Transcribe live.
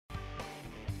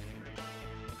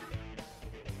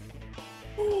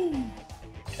Woo!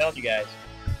 Telling you guys.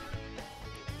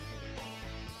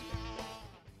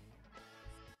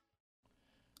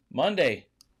 Monday.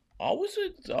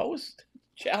 It's always a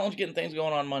challenge getting things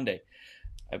going on Monday.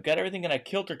 I've got everything in a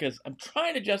kilter because I'm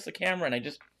trying to adjust the camera and I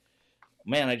just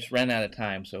ran out of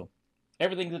time. So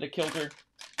everything's in a kilter.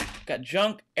 Got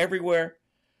junk everywhere.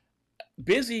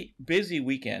 Busy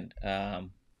weekend. For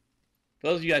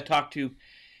those of you I talked to,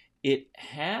 it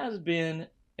has been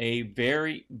a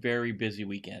very, very busy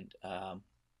weekend.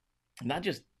 Not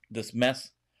just this mess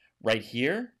right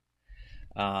here,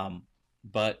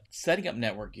 but setting up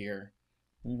network gear,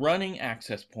 running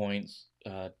access points,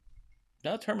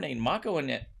 now terminating. Mako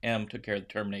and M took care of the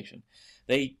termination.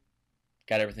 They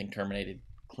got everything terminated,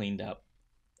 cleaned up.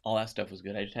 All that stuff was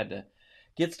good. I just had to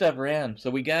get stuff ran.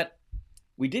 So we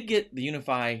did get the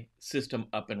UniFi system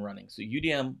up and running. So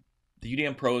the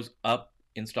UDM Pros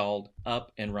installed,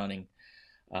 up and running.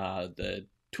 The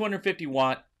 250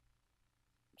 watt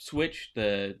switch,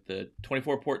 the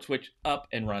 24 port switch, up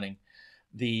and running.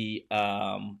 The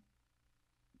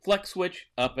flex switch,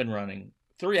 up and running.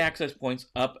 3 access points,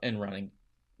 up and running.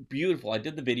 Beautiful. I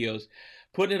did the videos,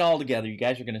 putting it all together. You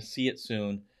guys are going to see it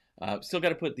soon. Still got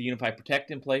to put the UniFi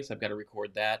Protect in place. I've got to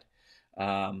record that.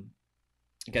 Got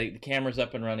to get the cameras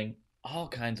up and running. All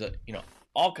kinds of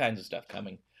stuff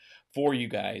coming for you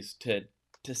guys to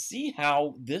see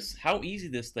how easy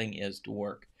this thing is to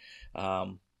work.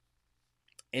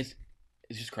 It's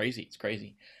just crazy. It's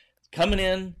crazy. Coming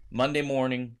in Monday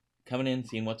morning,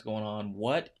 seeing what's going on.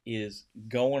 What is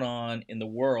going on in the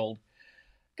world?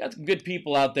 Got some good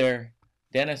people out there.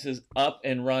 Dennis is up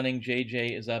and running.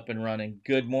 JJ is up and running.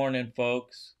 Good morning,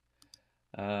 folks.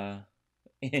 Yeah.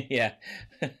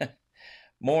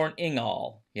 Morning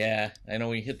all. Yeah, I know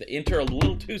when you hit the enter a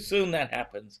little too soon, that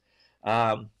happens.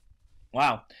 Wow.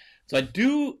 So I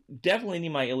do definitely need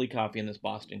my illy coffee in this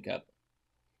Boston Cup.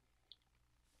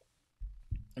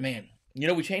 Man,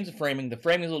 we changed the framing. The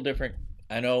framing is a little different.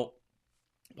 I know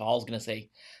Paul's going to say,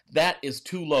 that is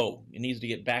too low. It needs to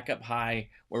get back up high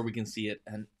where we can see it.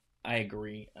 And I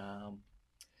agree. I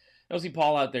don't see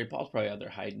Paul out there. Paul's probably out there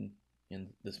hiding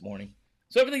in this morning.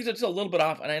 So everything's just a little bit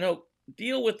off. And I know,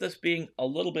 deal with this being a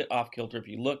little bit off kilter. If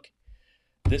you look,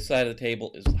 this side of the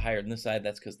table is higher than this side.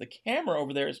 That's because the camera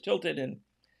over there is tilted. And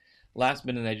last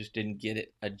minute, I just didn't get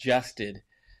it adjusted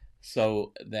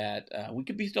so that we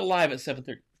could be still live at 7:30.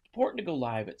 It's important to go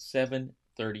live at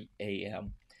 7:30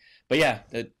 a.m. But yeah,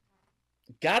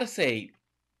 gotta say,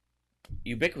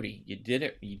 Ubiquiti, you did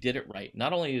it right.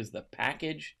 Not only is the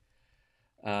packaging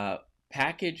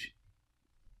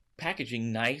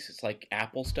nice, it's like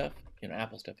Apple stuff.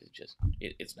 Apple stuff is just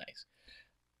it's nice.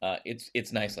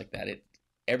 It's nice like that.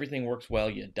 Everything works well.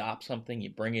 You adopt something, you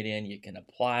bring it in, you can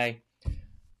apply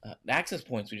access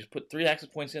points. We just put 3 access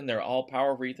points in. They're all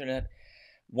power over Ethernet.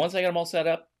 Once I got them all set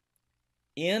up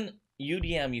in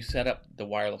UDM, you set up the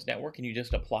wireless network and you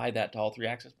just apply that to all 3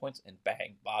 access points, and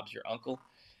bang, Bob's your uncle,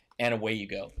 and away you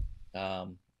go.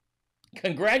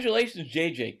 Congratulations,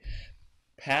 JJ.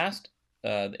 Passed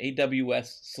the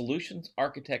AWS Solutions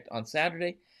Architect on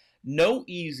Saturday. No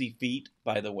easy feat,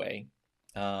 by the way.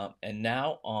 And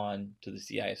now on to the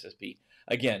CISSP.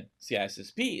 Again,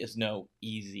 CISSP is no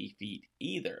easy feat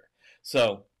either.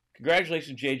 So,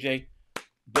 congratulations, JJ.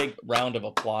 Big round of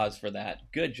applause for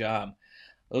that. Good job.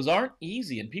 Those aren't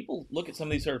easy, and people look at some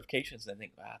of these certifications and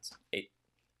they think,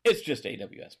 it's just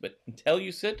AWS. But until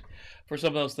you sit for some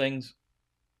of those things,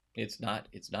 it's not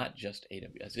just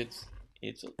AWS.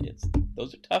 It's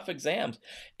those are tough exams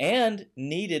and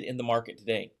needed in the market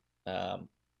today,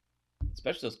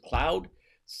 especially those cloud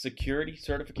security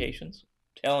certifications.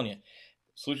 I'm telling you,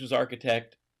 Solutions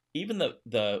Architect, even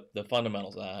the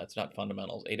fundamentals. It's not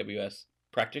fundamentals. AWS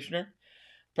practitioner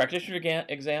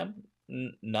exam.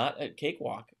 Not a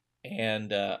cakewalk.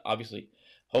 And obviously,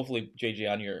 hopefully,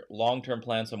 JJ, on your long-term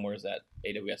plan somewhere is that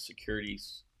AWS Security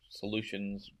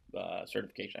Solutions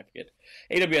certification. I forget.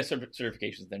 AWS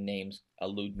certifications, their names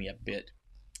elude me a bit.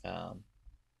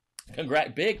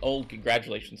 Big old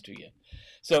congratulations to you.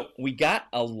 So we got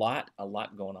a lot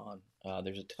going on.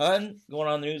 There's a ton going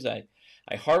on in the news. I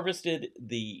harvested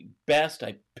the best.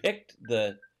 I picked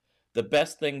the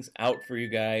best things out for you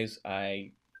guys.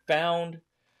 I found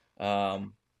I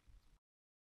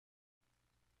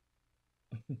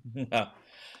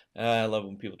love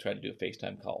when people try to do a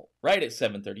FaceTime call right at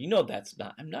 7:30.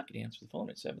 I'm not going to answer the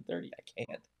phone at 7:30. I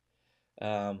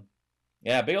can't.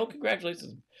 Yeah, big old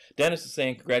congratulations. Dennis is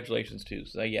saying congratulations too.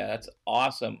 So yeah, that's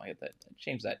awesome. I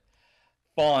changed that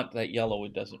font. That yellow,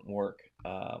 it doesn't work.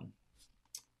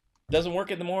 Doesn't work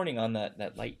in the morning on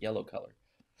that light yellow color.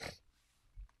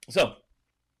 So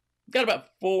Got about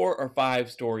 4 or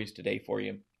 5 stories today for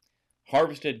you,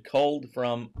 harvested cold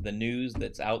from the news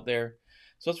that's out there.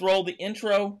 So let's roll the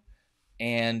intro,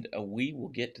 and we will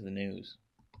get to the news.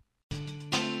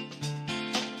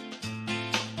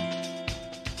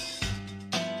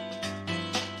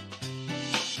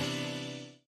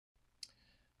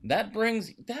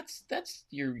 That's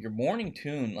your morning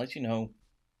tune. Lets you know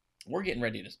we're getting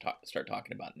ready to start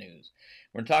talking about news.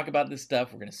 We're going to talk about this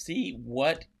stuff. We're going to see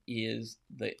what is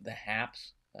the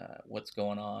haps, what's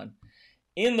going on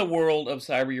in the world of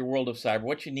cyber, your world of cyber,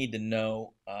 what you need to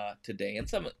know today. And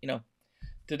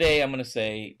today I'm going to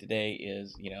say today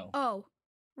is, Oh,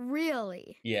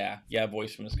 really? yeah,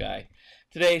 voice from the sky.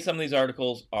 Today, some of these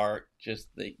articles are just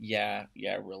yeah,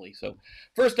 really. So,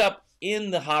 first up in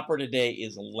the hopper today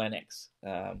is Linux.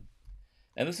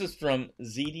 And this is from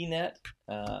ZDNet.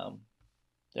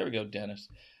 There we go, Dennis.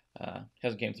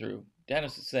 Hasn't came through.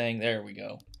 Dennis is saying, there we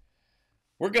go.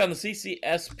 Working on the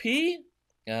CCSP.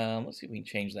 Let's see if we can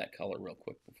change that color real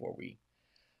quick before we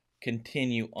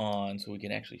continue on so we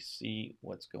can actually see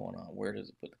what's going on. Where does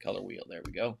it put the color wheel? There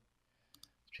we go.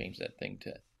 Change that thing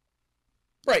to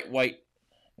bright white.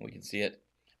 We can see it.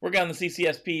 Working on the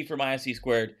CCSP from ISC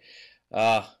squared.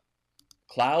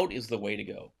 Cloud is the way to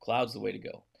go. Cloud's the way to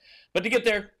go. But to get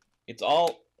there, the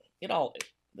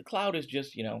cloud is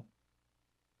just,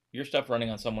 your stuff running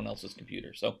on someone else's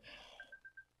computer. So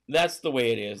that's the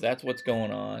way it is. That's what's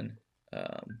going on.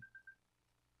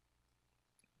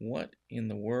 What in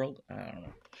the world? I don't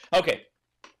know. Okay.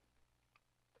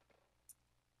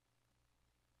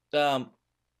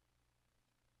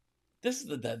 This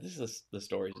is the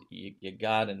stories that you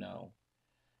gotta know.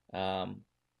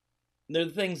 They're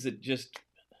the things that just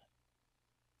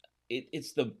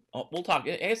we'll talk.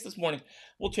 I guess this morning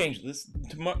we'll change this.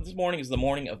 This morning is the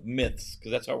morning of myths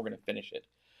because that's how we're going to finish it.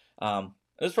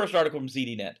 This first article from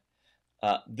ZDNet.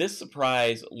 This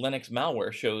surprise Linux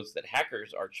malware shows that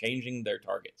hackers are changing their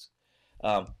targets.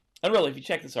 And really, if you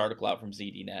check this article out from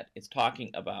ZDNet, it's talking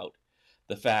about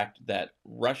the fact that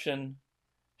Russian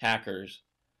hackers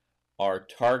are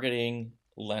targeting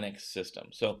Linux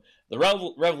systems. So the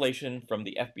revelation from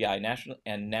the FBI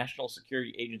National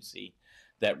Security Agency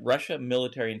that Russia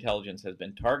military intelligence has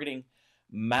been targeting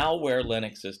malware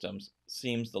Linux systems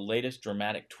seems the latest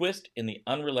dramatic twist in the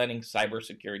unrelenting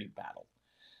cybersecurity battle.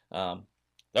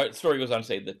 The story goes on to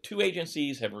say the two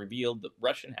agencies have revealed that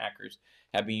Russian hackers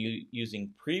have been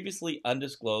using previously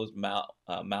undisclosed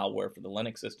malware for the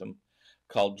Linux system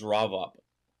called Dravorub.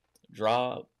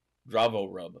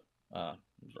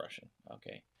 Russian.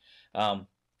 Okay.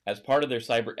 As part of their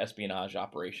cyber espionage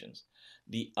operations.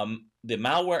 The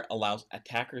malware allows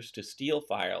attackers to steal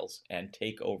files and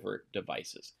take over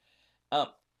devices.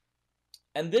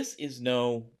 And this is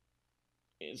no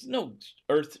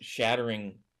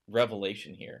earth-shattering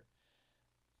revelation here.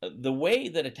 The way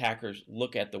that attackers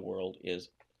look at the world is,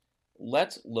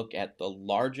 let's look at the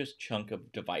largest chunk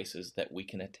of devices that we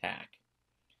can attack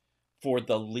for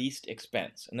the least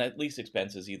expense. And that least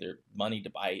expense is either money to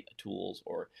buy tools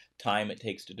or time it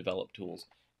takes to develop tools.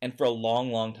 And for a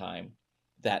long, long time,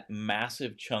 that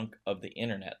massive chunk of the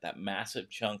internet, that massive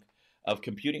chunk of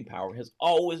computing power has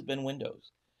always been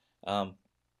Windows.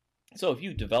 So if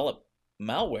you develop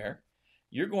malware,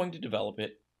 you're going to develop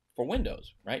it for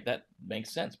Windows, right? That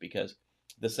makes sense because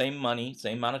the same money,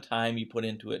 same amount of time you put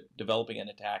into it developing an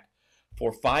attack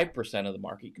for 5% of the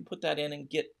market, you can put that in and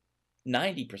get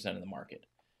 90% of the market.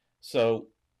 So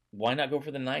why not go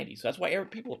for the 90? So that's why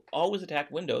people always attack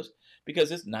Windows,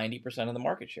 because it's 90% of the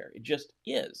market share. It just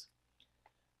is.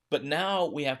 But now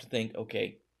we have to think,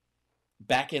 okay,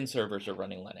 back-end servers are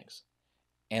running Linux.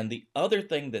 And the other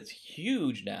thing that's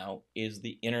huge now is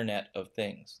the Internet of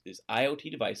Things. These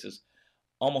IoT devices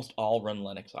almost all run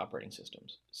Linux operating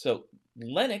systems. So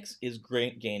Linux is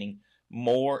gaining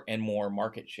more and more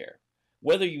market share.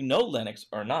 Whether you know Linux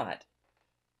or not,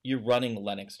 you're running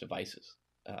Linux devices.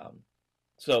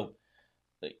 So,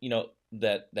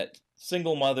 that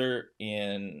single mother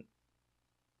in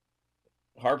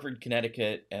Hartford,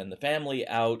 Connecticut, and the family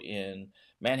out in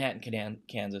Manhattan,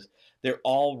 Kansas, they're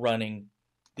all running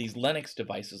these Linux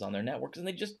devices on their networks, and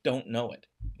they just don't know it.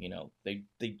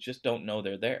 They just don't know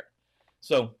they're there.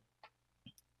 So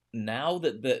now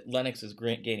that Linux is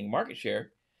gaining market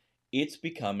share, it's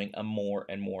becoming a more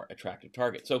and more attractive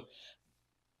target. So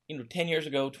 10 years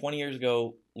ago, 20 years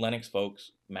ago, Linux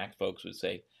folks, Mac folks would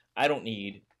say, I don't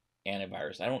need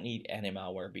antivirus. I don't need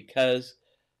anti-malware because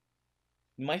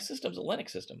my system's a Linux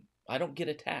system. I don't get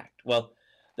attacked. Well,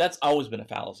 that's always been a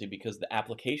fallacy because the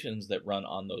applications that run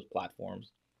on those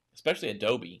platforms, especially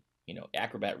Adobe,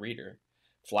 Acrobat Reader,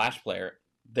 Flash Player,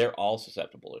 they're all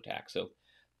susceptible to attack. So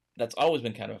that's always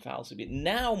been kind of a fallacy. But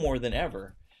now more than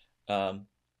ever, um,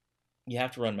 you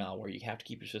have to run malware. You have to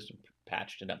keep your system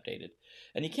patched and updated.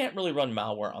 And you can't really run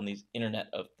malware on these Internet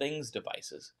of Things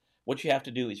devices. What you have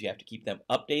to do is you have to keep them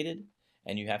updated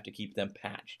and you have to keep them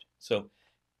patched. So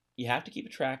you have to keep a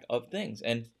track of things.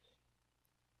 And,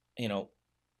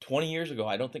 20 years ago,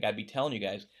 I don't think I'd be telling you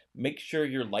guys, make sure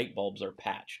your light bulbs are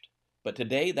patched. But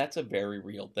today, that's a very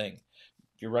real thing.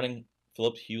 If you're running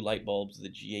Philips Hue light bulbs, the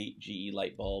G8, GE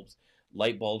light bulbs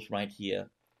from IKEA,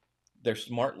 they're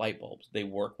smart light bulbs. They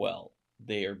work well.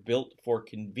 They are built for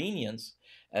convenience,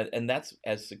 and that's,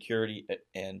 as security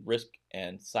and risk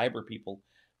and cyber people,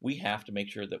 we have to make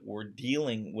sure that we're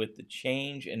dealing with the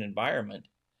change in environment,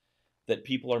 that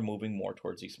people are moving more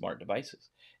towards these smart devices.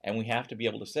 And we have to be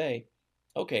able to say,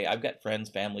 okay, I've got friends,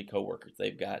 family, coworkers.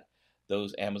 They've got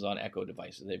those Amazon Echo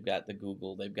devices. They've got the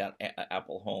Google. They've got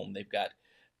Apple Home. They've got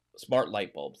smart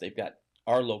light bulbs. They've got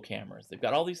Arlo cameras. They've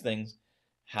got all these things.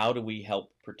 How do we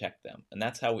help protect them? And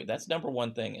that's number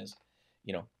one thing is,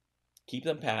 keep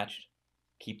them patched,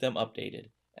 keep them updated.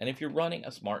 And if you're running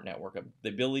a smart network, the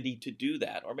ability to do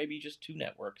that, or maybe just two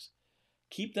networks,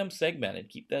 keep them segmented.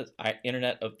 Keep the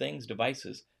Internet of Things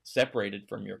devices separated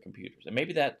from your computers. And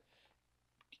maybe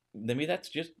that's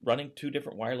just running two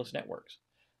different wireless networks.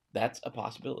 That's a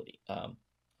possibility.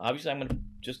 Obviously, I'm going to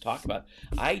just talk about,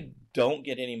 I don't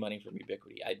get any money from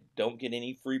Ubiquiti. I don't get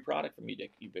any free product from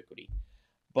Ubiquiti.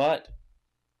 But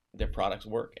their products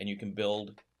work, and you can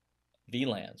build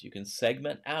VLANs. You can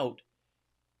segment out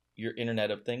your Internet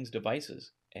of Things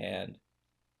devices and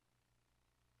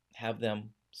have them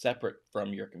separate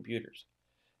from your computers.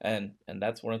 And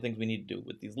that's one of the things we need to do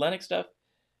with these Linux stuff.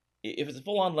 If it's a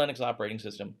full-on Linux operating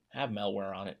system, have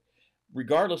malware on it.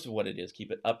 Regardless of what it is,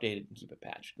 keep it updated and keep it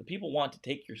patched. The people want to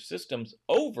take your systems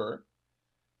over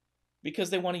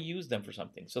because they want to use them for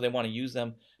something. So they want to use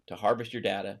them to harvest your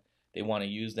data. They want to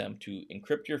use them to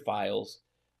encrypt your files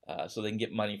so they can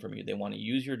get money from you. They want to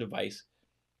use your device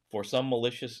for some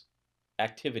malicious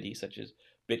activity, such as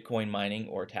Bitcoin mining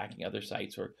or attacking other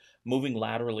sites or moving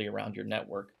laterally around your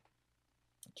network.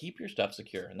 Keep your stuff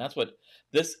secure. And that's what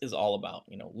this is all about.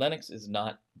 Linux is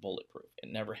not bulletproof. It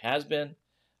never has been.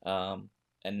 And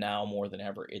now more than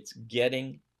ever, it's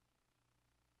getting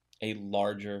a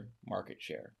larger market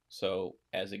share. So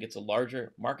as it gets a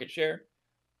larger market share,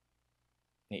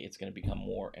 it's going to become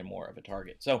more and more of a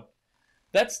target. So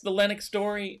that's the Linux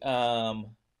story.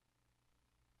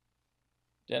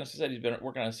 Dennis said he's been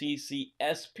working on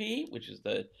CCSP, which is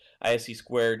the ISC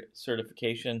squared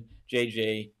certification.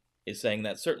 JJ is saying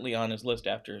that's certainly on his list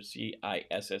after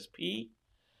CISSP.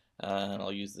 And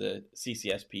I'll use the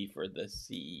CCSP for the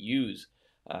CEUs,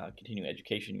 continuing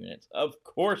education units. Of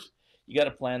course, you got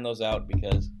to plan those out,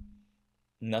 because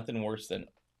nothing worse than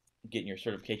getting your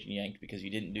certification yanked because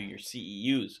you didn't do your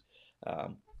CEUs.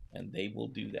 And they will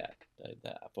do that.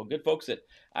 For good folks at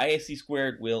ISC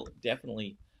Squared will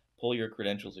definitely pull your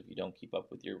credentials if you don't keep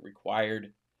up with your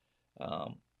required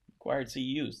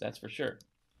CEUs, that's for sure.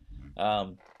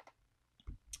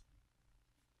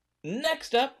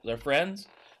 Next up, our friends,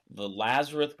 the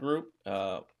Lazarus Group.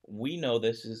 We know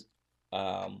this is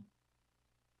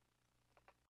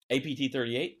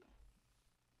APT38.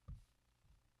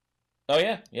 Oh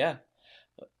yeah.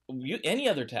 Any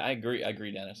other I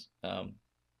agree, Dennis.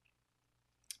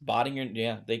 Botting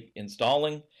they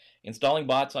installing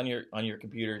bots on your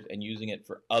computers and using it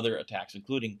for other attacks,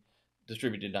 including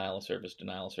distributed denial of service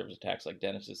attacks, like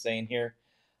Dennis is saying here.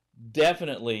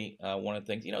 Definitely one of the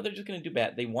things, they're just going to do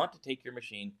bad. They want to take your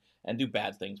machine and do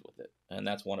bad things with it, and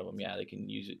that's one of them. Yeah, they can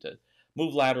use it to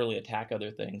move laterally, attack other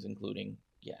things, including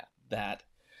that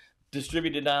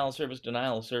distributed denial of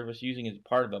service, using it as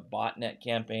part of a botnet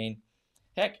campaign.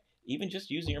 Heck, even just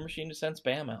using your machine to send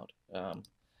spam out.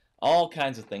 All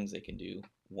kinds of things they can do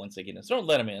once they get in. So don't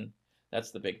let them in.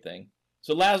 That's the big thing.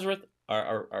 So Lazarus,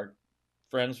 our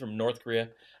friends from North Korea,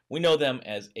 we know them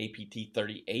as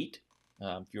APT38.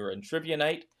 If you're in Trivia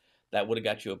Night, that would have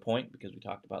got you a point, because we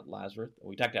talked about Lazarus.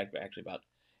 We talked actually about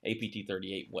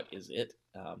APT38. What is it?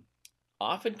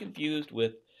 Often confused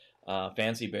with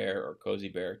Fancy Bear or Cozy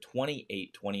Bear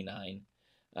 2829.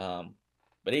 But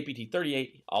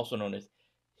APT38, also known as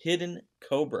Hidden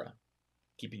Cobra,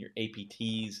 keeping your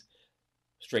APTs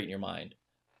straight in your mind.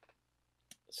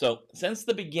 So, since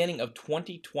the beginning of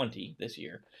 2020, this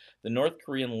year, the North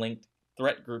Korean-linked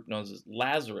threat group known as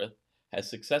Lazarus has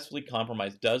successfully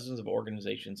compromised dozens of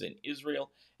organizations in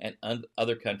Israel and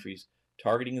other countries,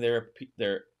 targeting their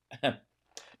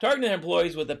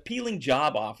employees with appealing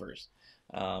job offers.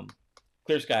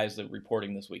 Clear Skies is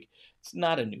reporting this week. It's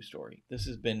not a new story. This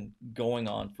has been going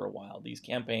on for a while. These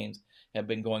campaigns have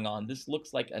been going on. This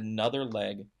looks like another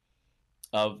leg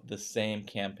of the same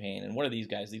campaign. And what are these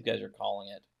guys? These guys are calling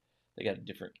it, they got a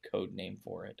different code name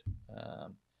for it.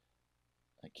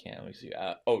 I can't, let me see.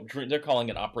 They're calling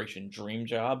it Operation Dream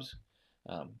Jobs.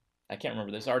 I can't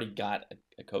remember. This already got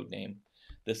a code name.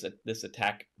 This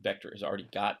attack vector has already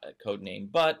got a code name,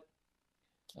 but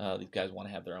these guys want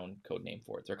to have their own code name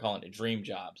for it. They're calling it Dream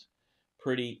Jobs.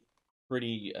 Pretty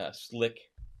slick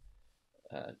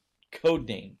code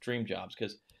name, Dream Jobs,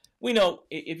 because we know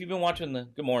if you've been watching the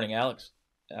Good Morning, Alex.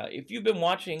 If you've been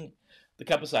watching the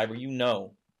Cup of Cyber, you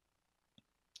know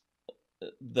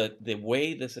the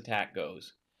way this attack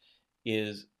goes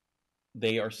is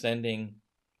they are sending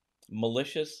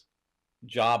malicious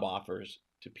job offers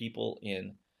to people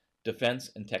in defense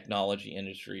and technology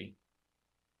industry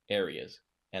areas,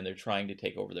 and they're trying to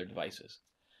take over their devices.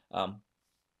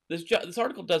 This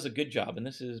article does a good job, and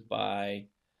this is by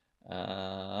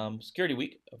Security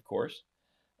Week, of course.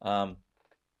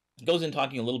 Goes in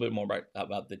talking a little bit more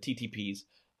about the TTPs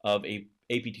of a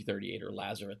APT38 or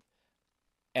Lazarus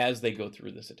as they go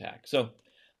through this attack. So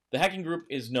the hacking group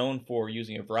is known for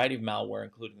using a variety of malware,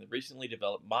 including the recently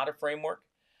developed MATA framework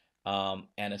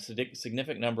and a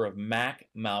significant number of Mac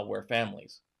malware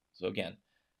families. So again,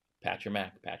 patch your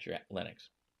Mac, patch your Linux.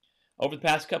 Over the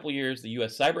past couple of years, the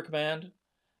U.S. Cyber Command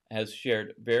has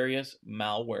shared various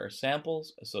malware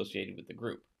samples associated with the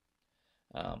group.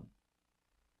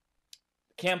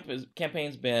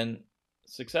 Campaign's been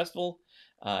successful.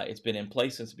 It's been in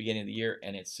place since the beginning of the year,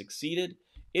 and it's succeeded.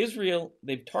 Israel,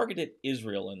 they've targeted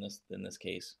Israel in this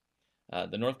case.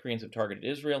 The North Koreans have targeted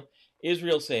Israel.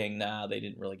 Israel saying, nah, they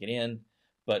didn't really get in,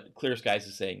 but Clear Skies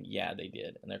is saying, yeah, they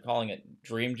did. And they're calling it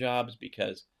Dream Jobs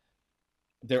because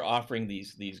they're offering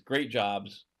these great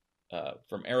jobs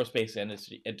from aerospace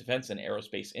industry, defense and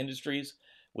aerospace industries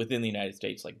within the United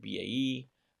States, like BAE,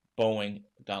 Boeing,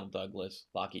 Donald Douglas,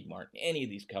 Lockheed Martin, any of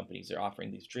these companies. They're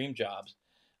offering these dream jobs.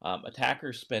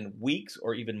 Attackers spend weeks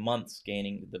or even months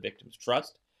gaining the victim's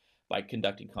trust by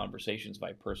conducting conversations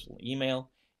by personal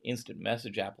email, instant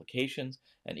message applications,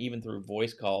 and even through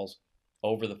voice calls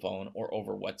over the phone or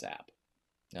over WhatsApp.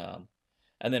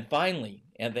 And then finally,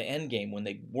 at the end game, when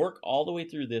they work all the way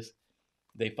through this,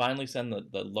 they finally send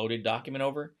the loaded document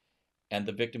over, and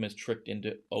the victim is tricked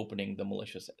into opening the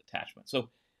malicious attachment. So,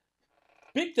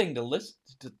 big thing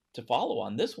to follow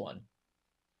on this one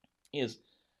is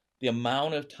the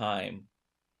amount of time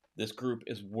this group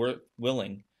is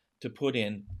willing to put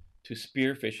in to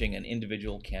spear phishing an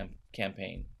individual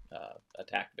campaign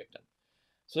attack victim.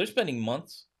 So they're spending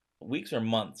weeks or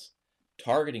months,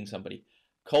 targeting somebody,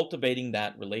 cultivating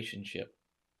that relationship,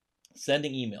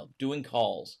 sending email, doing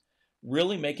calls,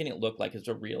 really making it look like it's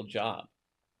a real job.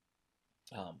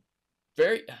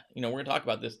 We're going to talk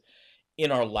about this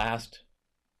in our last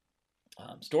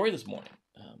story this morning.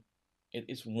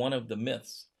 It's one of the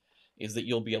myths is that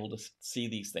you'll be able to see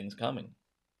these things coming.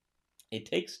 It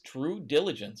takes true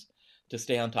diligence to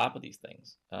stay on top of these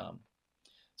things. So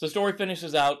the story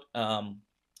finishes out,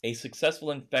 a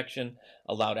successful infection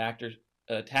allowed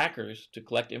attackers to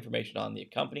collect information on the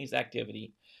company's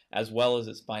activity as well as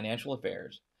its financial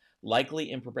affairs,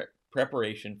 likely in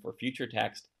preparation for future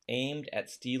attacks aimed at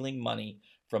stealing money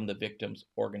from the victims'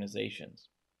 organizations.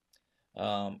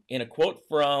 In a quote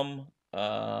from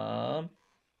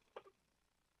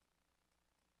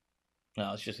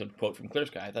no, it's just a quote from Clear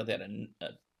Sky. I thought they had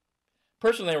a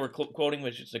person they were quoting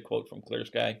was just a quote from Clear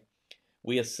Sky.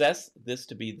 We assess this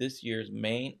to be this year's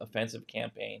main offensive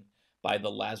campaign by the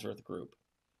Lazarus Group,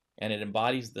 and it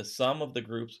embodies the sum of the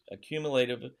group's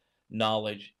accumulative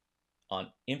knowledge on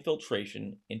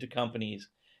infiltration into companies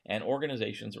and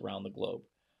organizations around the globe.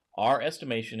 Our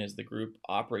estimation is the group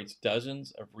operates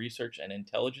dozens of research and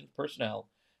intelligence personnel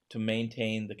to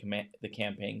maintain the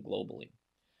campaign globally.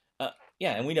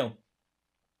 And we know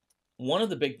one of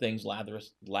the big things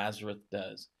Lazarus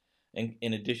does,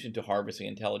 in addition to harvesting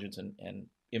intelligence and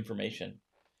information,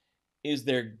 is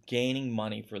they're gaining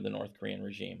money for the North Korean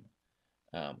regime.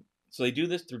 So they do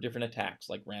this through different attacks,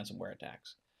 like ransomware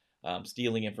attacks,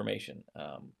 stealing information.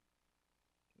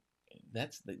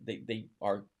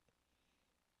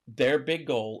 Their big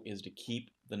goal is to keep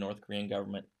the North Korean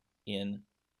government in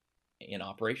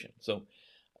operation. So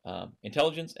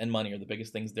intelligence and money are the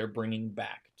biggest things they're bringing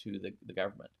back to the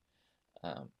government.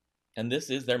 And this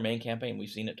is their main campaign. We've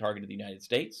seen it targeted the United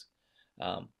States.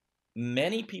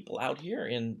 Many people out here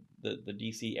in the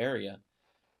D.C. area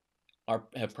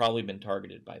have probably been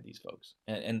targeted by these folks.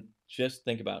 And just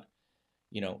think about,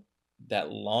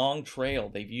 that long trail.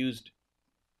 They've used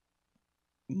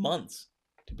months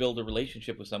to build a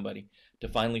relationship with somebody to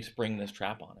finally spring this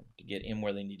trap on them, to get in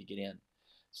where they need to get in.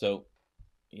 So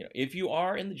if you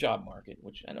are in the job market,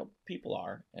 which I know people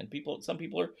are, and some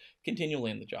people are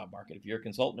continually in the job market. If you're a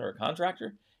consultant or a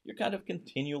contractor, you're kind of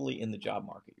continually in the job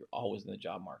market. You're always in the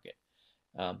job market.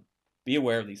 Um, be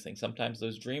aware of these things. Sometimes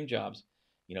those dream jobs,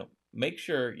 make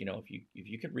sure, if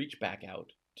you can reach back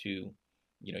out to,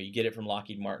 you get it from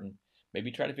Lockheed Martin,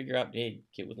 maybe try to figure out, hey,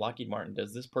 get with Lockheed Martin,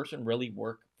 does this person really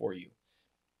work for you?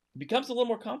 It becomes a little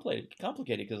more complicated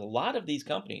because a lot of these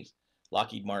companies,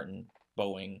 Lockheed Martin,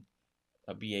 Boeing,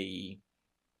 BAE,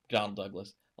 Donald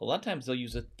Douglas, a lot of times they'll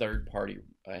use a third party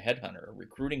headhunter, a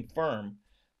recruiting firm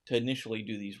to initially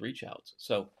do these reach outs.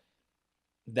 So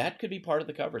that could be part of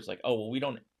the cover. It's like, oh, well, we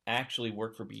don't actually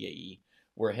work for BAE.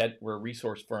 We're a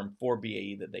resource firm for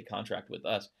BAE that they contract with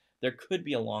us. There could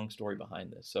be a long story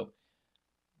behind this. So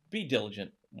be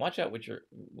diligent. Watch out what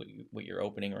you're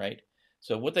opening, right?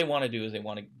 So what they want to do is they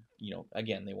want to,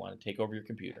 again, they want to take over your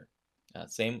computer.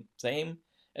 Same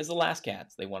as the last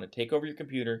cats. They want to take over your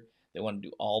computer. They want to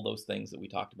do all those things that we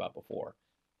talked about before,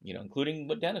 including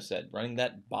what Dennis said, running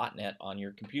that botnet on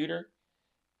your computer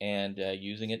and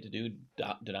using it to do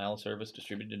denial of service,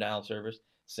 distributed denial of service,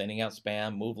 sending out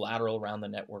spam, move lateral around the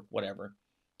network, whatever.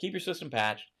 Keep your system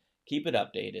patched. Keep it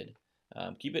updated.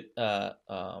 Keep it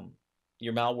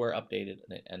your malware updated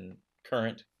and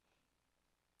current.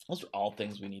 Those are all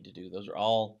things we need to do. Those are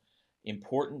all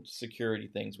important security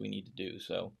things we need to do.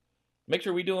 So make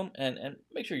sure we do them, and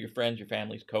make sure your friends, your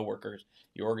families, coworkers,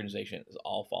 your organization is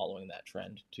all following that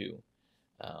trend too.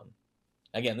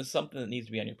 Again, this is something that needs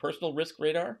to be on your personal risk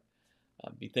radar.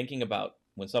 Be thinking about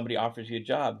when somebody offers you a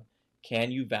job,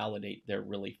 can you validate they're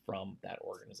really from that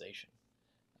organization?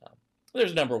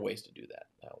 There's a number of ways to do that.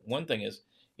 One thing is,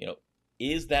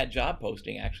 is that job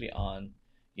posting actually on,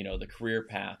 the career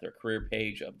path or career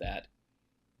page of that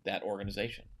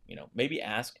organization? Maybe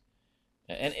ask,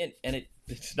 and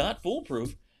it's not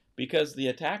foolproof because the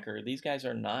attacker, these guys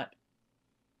are not.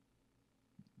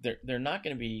 They're not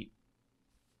going to be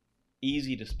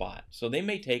easy to spot. So they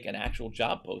may take an actual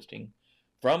job posting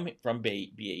from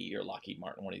BAE or Lockheed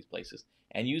Martin, one of these places,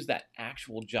 and use that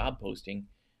actual job posting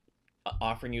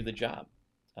offering you the job.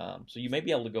 So you may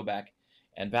be able to go back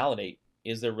and validate,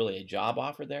 is there really a job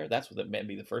offer there? That's what may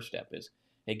be the first step is,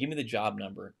 hey, give me the job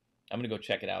number. I'm going to go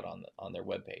check it out on their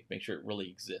webpage, make sure it really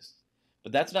exists.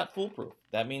 But that's not foolproof.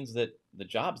 That means that the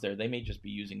job's there. They may just be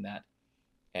using that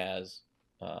as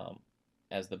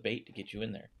the bait to get you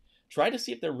in there. Try to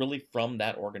see if they're really from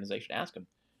that organization. Ask them,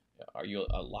 are you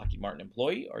a Lockheed Martin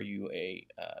employee? Are you a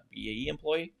BAE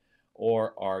employee?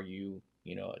 Or are you,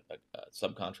 a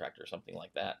subcontractor or something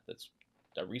like that? That's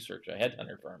a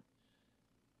headhunter firm.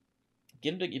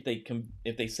 Get them to,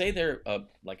 if they say they're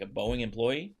like a Boeing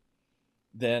employee,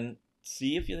 then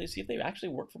see if they actually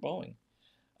work for Boeing.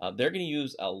 They're going to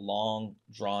use a long,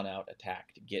 drawn-out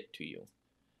attack to get to you.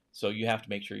 So you have to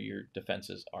make sure your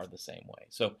defenses are the same way.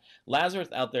 So Lazarus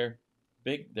out there,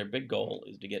 their big goal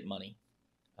is to get money,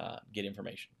 get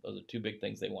information. Those are two big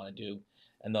things they want to do.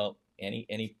 And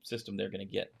any system they're going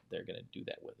to get, they're going to do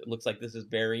that with. It looks like this is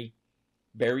very,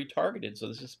 very targeted. So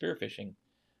this is spear phishing,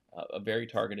 a very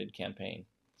targeted campaign.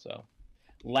 So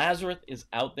Lazarus is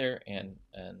out there and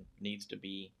needs to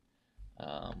be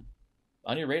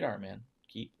on your radar, man.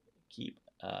 Keep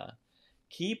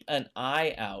an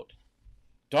eye out.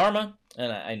 Dharma,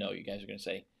 and I know you guys are going to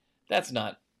say, that's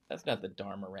not the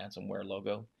Dharma ransomware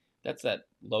logo. That's that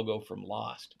logo from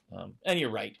Lost. And you're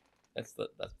right. That's the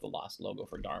Lost logo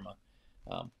for Dharma.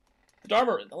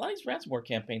 Dharma, a lot of these ransomware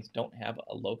campaigns don't have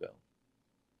a logo.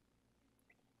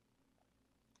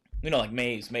 Like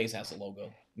Maze. Maze has a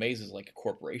logo. Maze is like a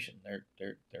corporation. They're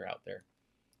out there.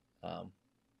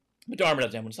 But Dharma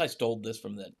doesn't have one. So I stole this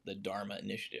from the Dharma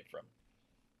initiative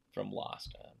from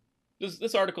Lost.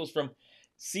 This article is from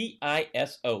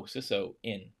CISO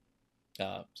in.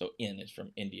 So in is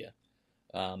from India.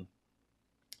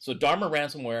 So Dharma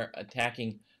ransomware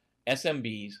attacking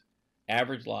SMBs.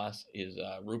 Average loss is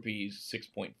rupees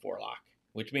 6.4 lakh,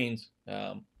 which means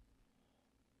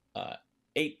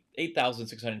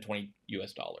 $8,620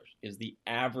 US is the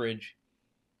average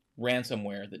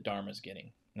ransomware that Dharma is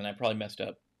getting. And I probably messed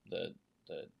up the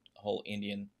whole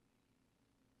Indian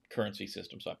currency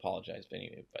system, so I apologize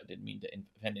if I didn't mean to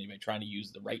offend anybody trying to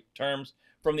use the right terms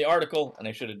from the article, and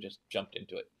I should have just jumped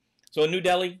into it. So in New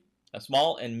Delhi,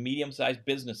 small and medium-sized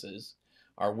businesses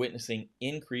are witnessing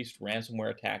increased ransomware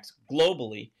attacks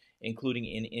globally, including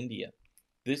in India.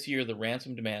 This year, the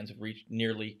ransom demands have reached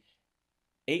nearly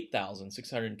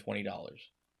 $8,620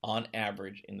 on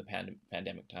average in the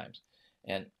pandemic times.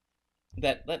 And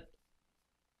that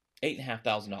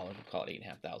 $8,500, we'll call it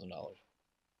 $8,500,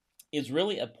 is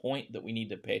really a point that we need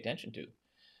to pay attention to.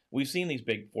 We've seen these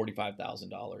big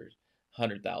 $45,000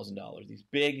 $100,000. These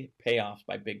big payoffs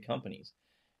by big companies.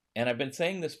 And I've been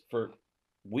saying this for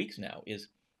weeks now, is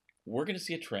we're going to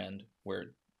see a trend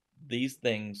where these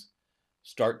things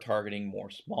start targeting more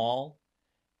small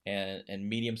and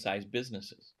medium-sized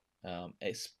businesses,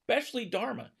 especially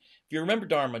Dharma. If you remember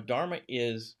Dharma, Dharma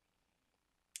is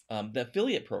the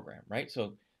affiliate program, right?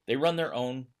 So they run their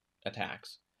own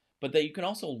attacks, but you can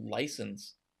also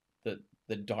license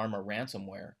the Dharma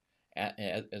ransomware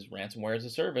as ransomware as a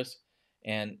service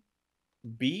and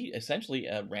be essentially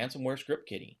a ransomware script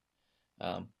kiddie.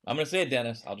 I'm going to say it,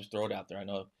 Dennis. I'll just throw it out there. I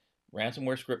know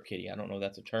ransomware script kiddie. I don't know if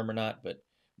that's a term or not, but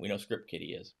we know script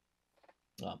kiddie is.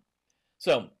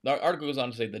 So the article goes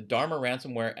on to say the Dharma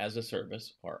ransomware as a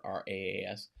service, or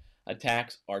RAAS,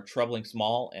 attacks are troubling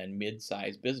small and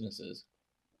mid-sized businesses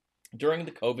during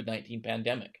the COVID-19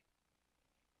 pandemic.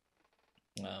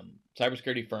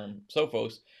 Cybersecurity firm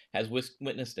Sophos has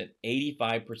witnessed an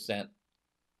 85%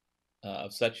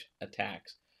 of such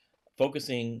attacks,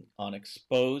 focusing on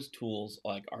exposed tools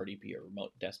like RDP, or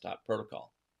Remote Desktop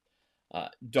Protocol.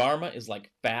 Dharma is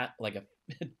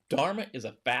Dharma is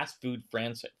a fast food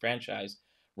franchise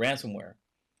ransomware,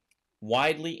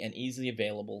 widely and easily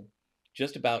available.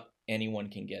 Just about anyone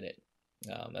can get it.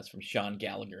 That's from Sean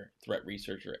Gallagher, threat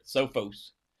researcher at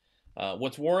Sophos.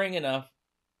 What's worrying enough?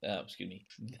 Excuse me.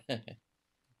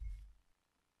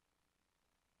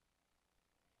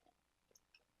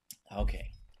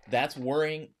 Okay, that's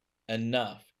worrying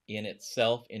enough in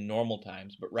itself in normal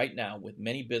times, but right now, with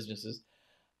many businesses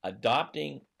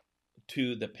adopting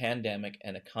to the pandemic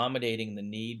and accommodating the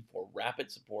need for rapid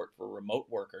support for remote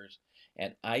workers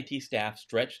and IT staff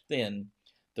stretched thin,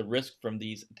 the risk from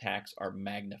these attacks are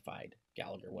magnified,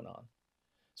 Gallagher went on.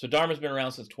 So Dharma's been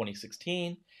around since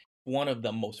 2016, one of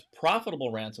the most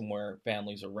profitable ransomware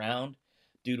families around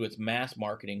due to its mass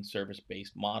marketing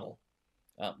service-based model.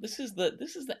 This is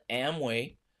the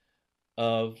Amway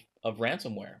of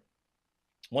ransomware.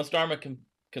 Once Dharma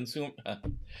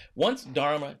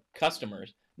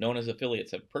customers, known as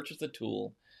affiliates, have purchased the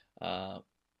tool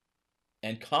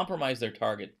and compromised their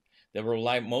target, they will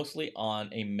rely mostly on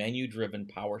a menu-driven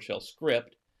PowerShell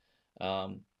script,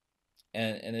 and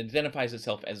identifies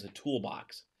itself as a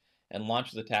toolbox, and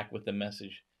launches the attack with the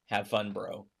message, "Have fun,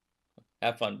 bro.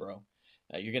 Have fun, bro."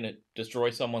 You're going to destroy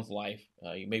someone's life.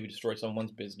 You maybe destroy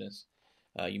someone's business.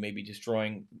 You may be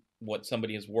destroying what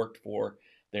somebody has worked for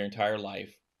their entire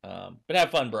life. But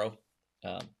have fun, bro.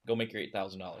 Go make your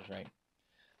 $8,000, right?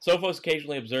 Sophos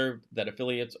occasionally observed that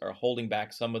affiliates are holding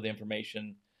back some of the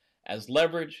information as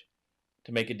leverage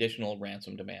to make additional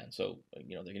ransom demands. So,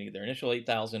 they're going to get their initial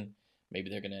 $8,000. Maybe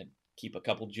they're going to keep a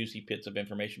couple juicy bits of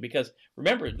information, because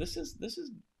remember, this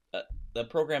is a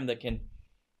program that can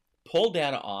pull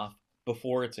data off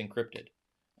before it's encrypted,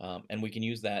 and we can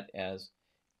use that as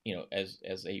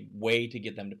a way to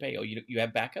get them to pay. Oh, you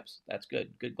have backups? That's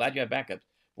good. Good. Glad you have backups.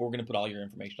 But we're going to put all your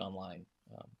information online.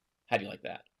 How do you like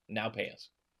that? Now pay us.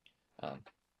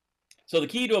 So the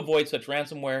key to avoid such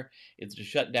ransomware is to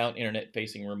shut down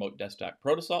internet-facing remote desktop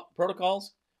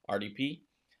protocols, RDP,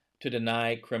 to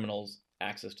deny criminals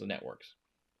access to networks.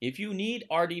 If you need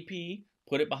RDP,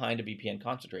 put it behind a VPN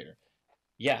concentrator.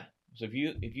 Yeah, so if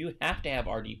you have to have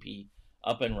RDP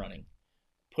up and running,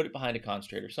 put it behind a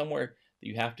concentrator somewhere that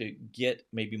you have to get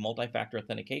maybe multi-factor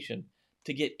authentication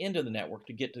to get into the network,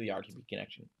 to get to the RDP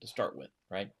connection to start with,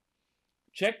 right?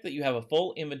 Check that you have a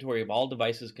full inventory of all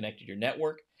devices connected to your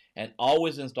network, and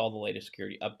always install the latest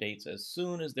security updates as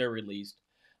soon as they're released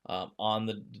on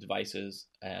the devices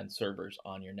and servers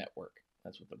on your network.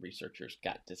 That's what the researchers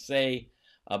got to say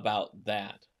about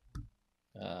that.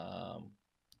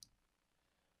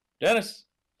 Dennis,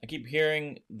 I keep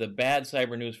hearing the bad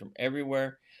cyber news from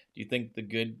everywhere. Do you think the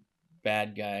good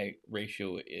bad guy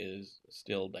ratio is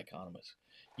still dichotomous?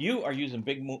 You are using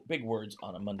big words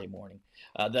on a Monday morning.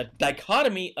 The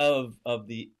dichotomy of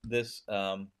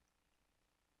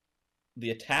the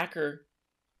attacker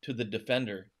to the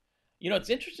defender. It's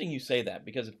interesting you say that,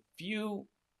 because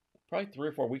probably 3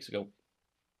 or 4 weeks ago,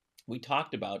 we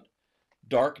talked about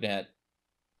darknet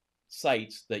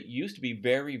sites that used to be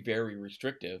very, very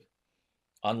restrictive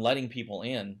on letting people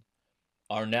in,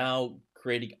 are now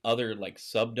creating other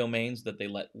subdomains that they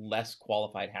let less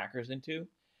qualified hackers into,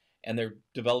 and they're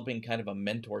developing kind of a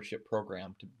mentorship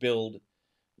program to build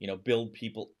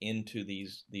people into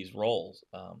these roles.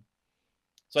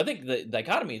 So I think the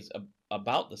dichotomy is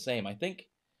about the same. I think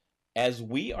as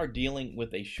we are dealing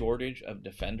with a shortage of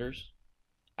defenders,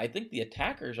 I think the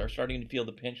attackers are starting to feel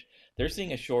the pinch. They're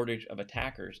seeing a shortage of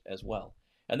attackers as well.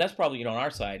 And that's probably, on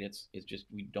our side, it's just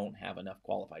we don't have enough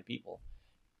qualified people.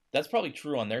 That's probably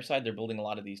true on their side. They're building a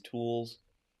lot of these tools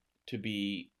to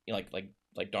be, like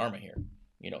like Dharma here.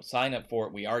 Sign up for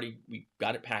it. We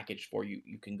got it packaged for you.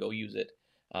 You can go use it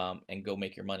and go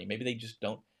make your money. Maybe they just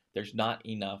don't. There's not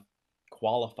enough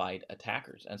qualified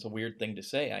attackers. And it's a weird thing to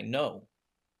say, I know.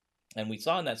 And we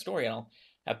saw in that story, and I'll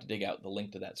have to dig out the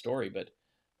link to that story, but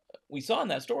we saw in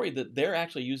that story that they're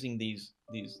actually using these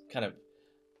kind of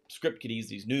script kiddies,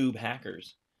 these noob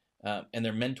hackers, and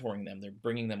they're mentoring them. They're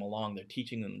bringing them along. They're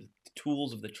teaching them the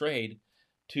tools of the trade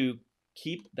to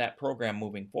keep that program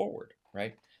moving forward,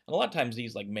 right? And a lot of times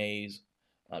these like Maze,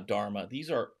 Dharma, these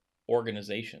are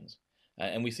organizations.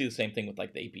 And we see the same thing with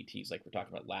like the APTs, like we're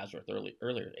talking about Lazarus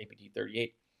earlier, APT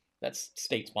 38. That's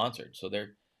state sponsored. So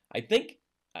I think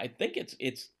it's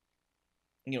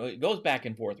it goes back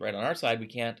and forth, right? On our side, we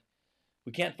can't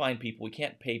find people, we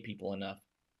can't pay people enough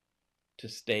to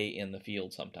stay in the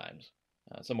field sometimes.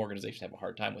 Some organizations have a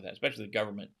hard time with that, especially the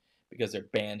government, because they're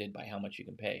banded by how much you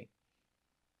can pay.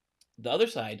 The other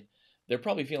side, they're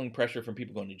probably feeling pressure from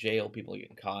people going to jail, people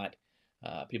getting caught,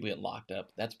 people getting locked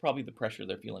up. That's probably the pressure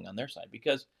they're feeling on their side,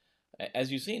 because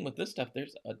as you've seen with this stuff,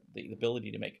 there's the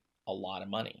ability to make a lot of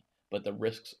money, but the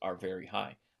risks are very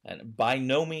high. And by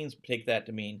no means take that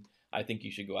to mean I think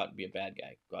you should go out and be a bad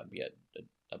guy, go out and be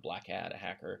a black hat, a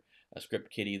hacker, a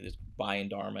script kiddie that's buying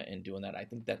Dharma and doing that. I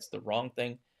think that's the wrong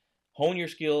thing. Hone your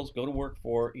skills, go to work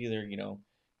for either,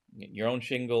 your own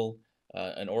shingle,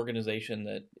 an organization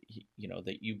that,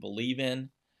 that you believe in,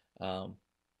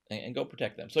 and go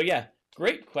protect them. So yeah,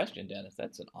 great question, Dennis.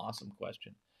 That's an awesome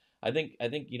question. I think,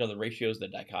 the ratios, the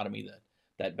dichotomy,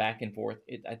 that back and forth,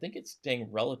 I think it's staying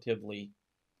relatively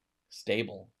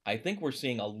stable. I think we're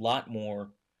seeing a lot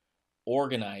more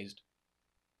organized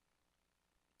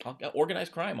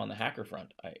crime on the hacker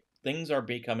front. Things are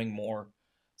becoming more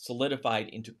solidified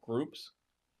into groups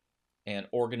and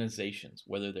organizations,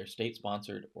 whether they're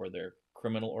state-sponsored or they're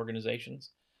criminal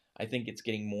organizations. I think it's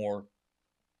getting more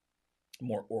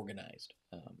organized.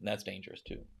 That's dangerous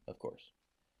too, of course.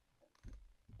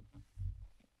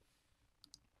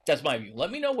 That's my view.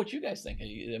 Let me know what you guys think.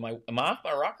 Am I off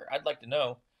my rocker? I'd like to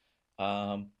know.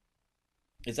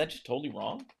 Is that just totally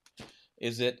wrong?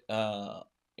 Is it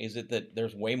that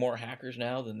there's way more hackers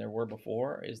now than there were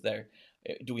before?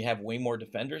 Do we have way more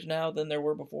defenders now than there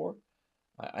were before?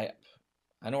 I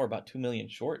know we're about 2 million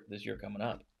short this year coming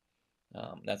up.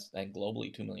 That's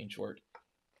globally 2 million short.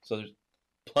 So there's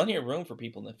plenty of room for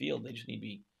people in the field. They just need to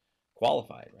be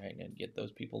qualified, right? And get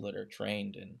those people that are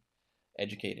trained and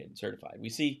educated and certified. We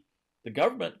see the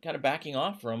government kind of backing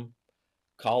off from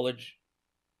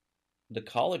the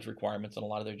college requirements on a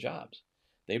lot of their jobs.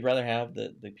 They'd rather have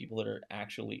the people that are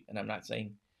actually, and I'm not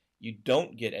saying you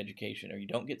don't get education or you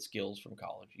don't get skills from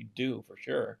college. You do, for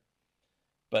sure.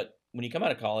 But when you come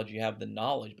out of college, you have the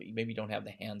knowledge, but you maybe don't have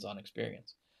the hands-on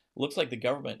experience. It looks like the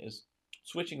government is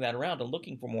switching that around and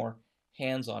looking for more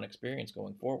hands-on experience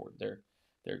going forward. They're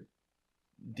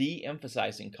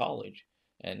de-emphasizing college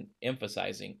and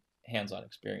emphasizing hands-on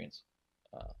experience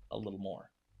a little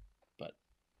more. But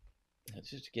it's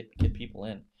just to get people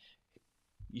in.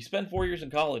 You spend 4 years in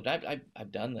college.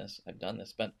 I've done this.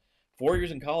 Spent 4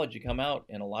 years in college. You come out,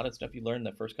 and a lot of stuff you learn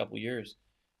the first couple of years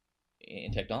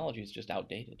in technology is just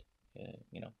outdated.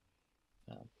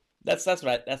 That's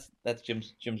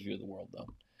Jim's view of the world, though.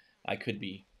 I could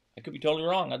be totally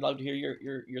wrong. I'd love to hear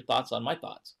your thoughts on my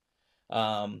thoughts.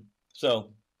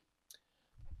 So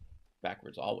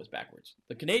backwards, always backwards.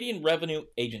 The Canadian Revenue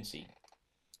Agency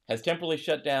has temporarily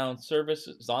shut down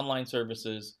online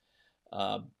services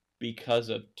because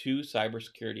of 2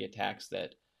 cybersecurity attacks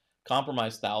that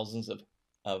compromised thousands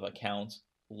of accounts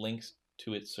links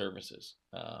to its services.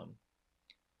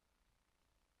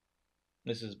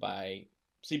 This is by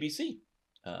CBC,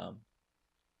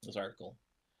 this article.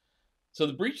 So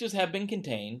the breaches have been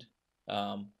contained,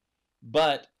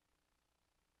 but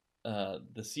the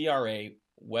CRA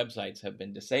websites have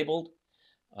been disabled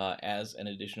as an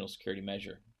additional security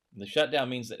measure. The shutdown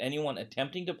means that anyone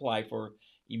attempting to apply for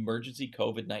emergency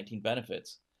COVID-19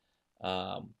 benefits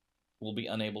will be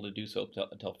unable to do so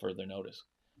until further notice.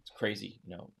 It's crazy,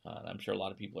 I'm sure a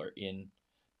lot of people are in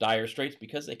dire straits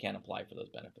because they can't apply for those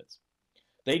benefits.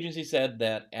 The agency said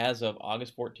that as of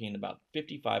August 14, about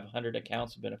 5,500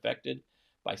 accounts have been affected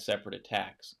by separate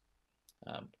attacks.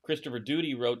 Christopher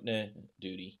Duty wrote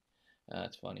Duty.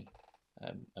 That's funny.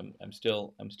 I'm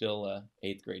still a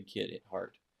 8th grade kid at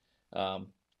heart.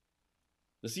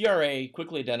 The CRA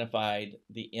quickly identified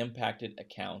the impacted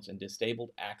accounts and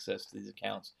disabled access to these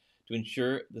accounts to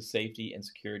ensure the safety and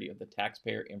security of the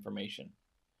taxpayer information.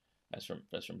 That's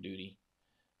from Duty.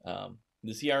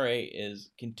 The CRA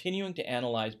is continuing to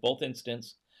analyze both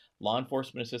incidents. Law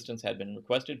enforcement assistance had been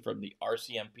requested from the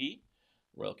RCMP,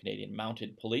 Royal Canadian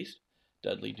Mounted Police,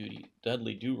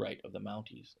 Dudley Do Right of the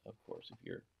Mounties, of course,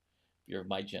 if you're of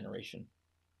my generation.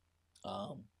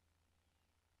 Um,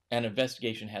 an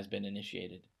investigation has been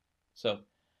initiated. So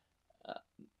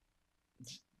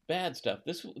bad stuff.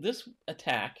 This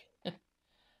attack,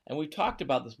 and we've talked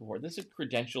about this before. This is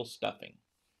credential stuffing.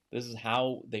 This is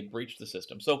how they breached the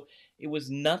system. So it was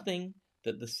nothing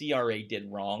that the CRA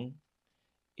did wrong.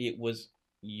 It was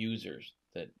users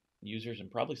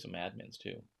and probably some admins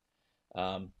too.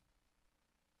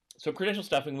 So credential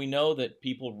stuffing, we know that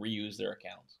people reuse their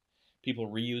accounts.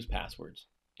 People reuse passwords.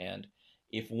 And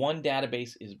if one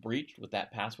database is breached with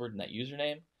that password and that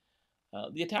username,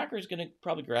 the attacker is going to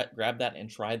probably grab that and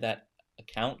try that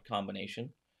account combination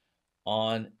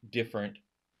on different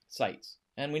sites.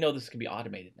 And we know this can be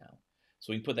automated now.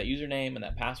 So we can put that username and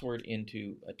that password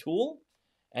into a tool,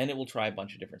 and it will try a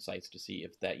bunch of different sites to see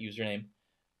if that username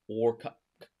or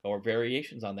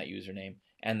variations on that username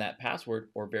and that password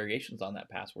or variations on that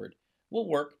password will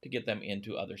work to get them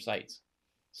into other sites.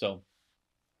 So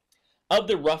of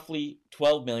the roughly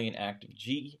 12 million active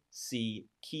GC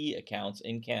key accounts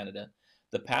in Canada,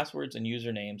 the passwords and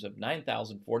usernames of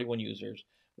 9,041 users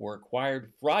were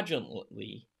acquired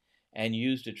fraudulently and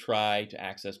used to try to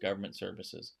access government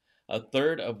services, a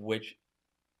third of which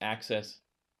access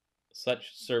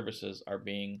such services are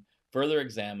being further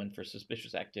examined for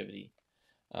suspicious activity.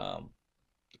 The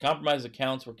compromised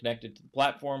accounts were connected to the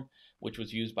platform, which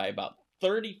was used by about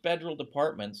 30 federal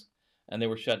departments, and they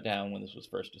were shut down when this was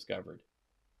first discovered.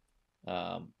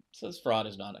 So this fraud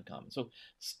is not uncommon. So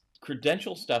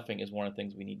credential stuffing is one of the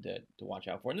things we need to watch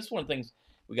out for. And this is one of the things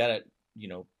we got to,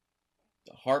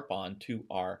 harp on to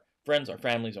our friends, our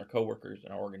families, our coworkers,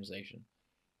 and our organization.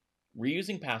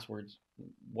 Reusing passwords,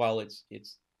 while it's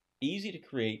easy to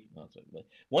create,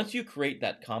 once you create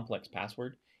that complex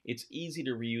password, it's easy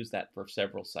to reuse that for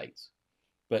several sites.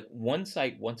 But one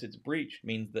site, once it's breached,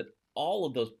 means that all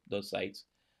of those sites,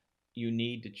 you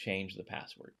need to change the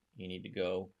password. You need to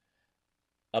go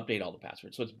update all the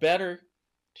passwords. So it's better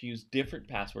to use different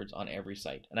passwords on every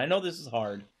site. And I know this is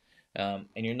hard, and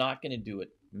you're not going to do it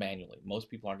manually. Most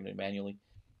people aren't going to do it manually.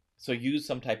 So use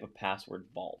some type of password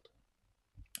vault.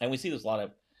 And we see this a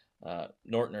lot of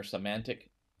Norton or Symantec.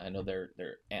 I know their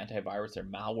antivirus, their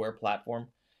malware platform.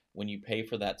 When you pay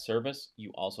for that service,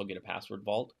 you also get a password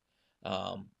vault.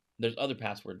 There's other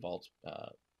password vaults.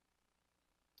 What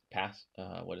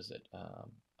is it?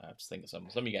 I have to think of some.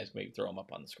 Some of you guys can maybe throw them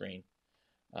up on the screen.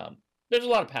 There's a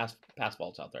lot of pass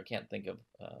vaults out there. I can't think of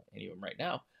any of them right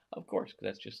now, of course, because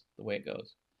that's just the way it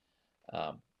goes.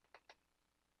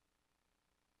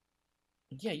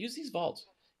 Yeah, use these vaults.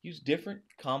 Use different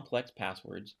complex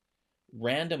passwords,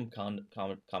 random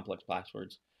complex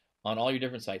passwords on all your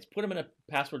different sites. Put them in a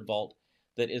password vault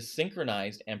that is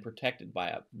synchronized and protected by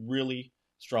a really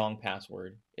strong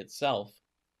password itself,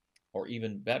 or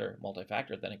even better,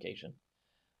 multi-factor authentication.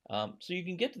 So you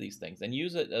can get to these things and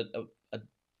use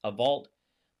a vault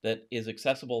that is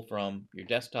accessible from your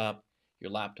desktop,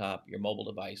 your laptop, your mobile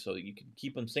device, so you can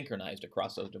keep them synchronized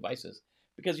across those devices.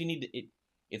 Because you need to,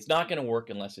 it's not going to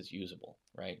work unless it's usable,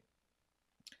 right?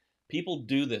 People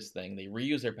do this thing. They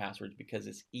reuse their passwords because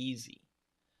it's easy.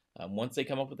 Once they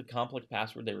come up with a complex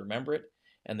password, they remember it,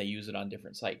 and they use it on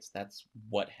different sites. That's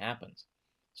what happens.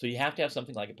 So you have to have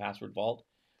something like a password vault,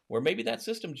 where maybe that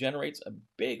system generates a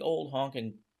big old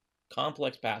honking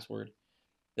complex password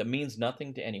that means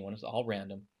nothing to anyone. It's all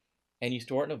random. And you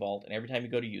store it in a vault, and every time you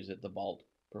go to use it, the vault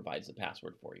provides the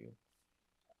password for you.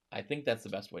 I think that's the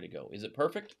best way to go. Is it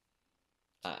perfect?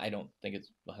 I don't think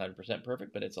it's 100%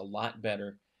 perfect, but it's a lot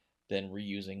better than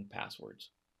reusing passwords.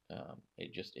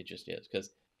 It just is. Because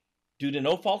due to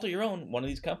no fault of your own, one of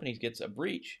these companies gets a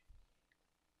breach.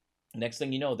 Next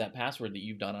thing you know, that password that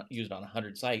you've used on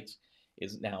 100 sites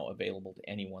is now available to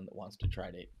anyone that wants to try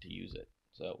to use it.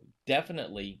 So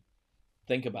definitely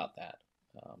think about that.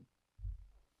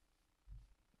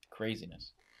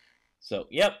 Craziness. So,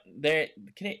 yep,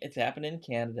 it's happening in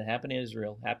Canada, happening in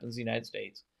Israel, happens in the United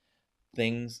States.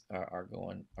 Things are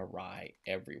going awry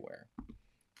everywhere.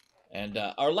 And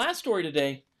our last story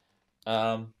today,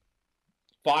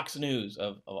 Fox News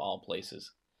of all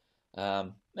places.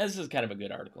 This is kind of a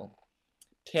good article.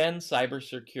 10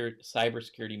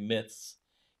 cybersecurity myths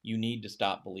you need to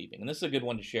stop believing. And this is a good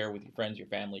one to share with your friends, your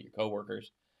family, your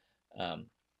coworkers. There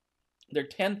are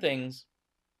 10 things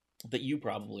that you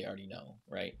probably already know,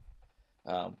 right?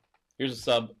 Here's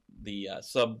the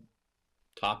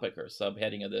subtopic or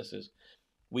subheading of this is,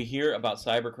 we hear about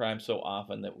cybercrime so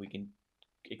often that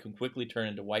it can quickly turn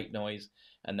into white noise,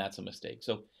 and that's a mistake.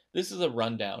 So this is a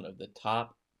rundown of the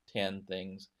top 10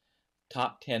 things,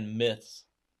 top 10 myths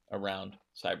around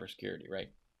cybersecurity, right?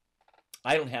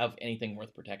 I don't have anything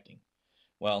worth protecting.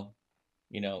 Well,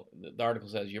 the article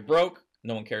says you're broke,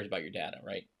 no one cares about your data,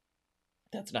 right?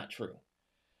 That's not true.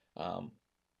 Um,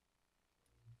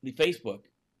 the Facebook,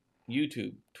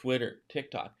 YouTube, Twitter,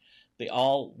 TikTok, they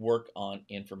all work on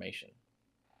information.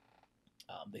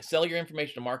 They sell your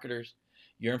information to marketers.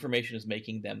 Your information is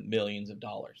making them millions of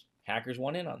dollars. Hackers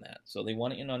want in on that, so they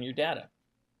want in on your data.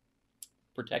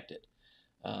 Protect it.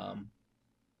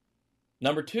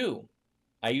 Number two,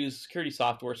 I use security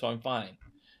software, so I'm fine.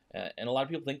 And a lot of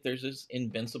people think there's this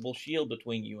invincible shield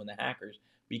between you and the hackers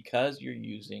because you're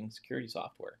using security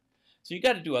software. So you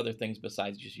got to do other things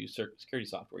besides just use security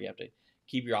software. You have to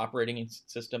keep your operating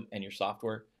system and your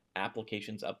software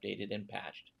applications updated and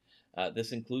patched.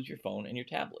 This includes your phone and your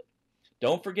tablet.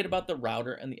 Don't forget about the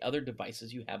router and the other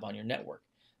devices you have on your network.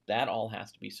 That all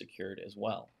has to be secured as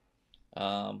well.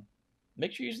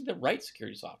 Make sure you're using the right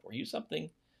security software. Use something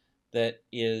that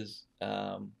is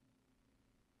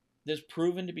that's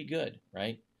proven to be good,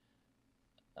 right?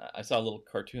 I saw a little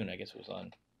cartoon. I guess it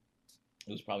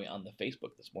was probably on the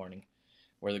Facebook this morning,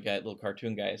 where the little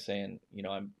cartoon guy is saying,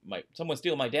 someone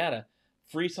steal my data,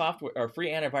 free software or free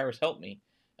antivirus, help me.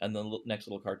 And the next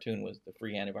little cartoon was the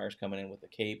free antivirus coming in with a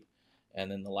cape, and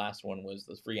then the last one was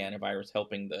the free antivirus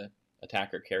helping the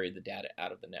attacker carry the data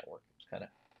out of the network. It's kind of,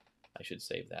 I should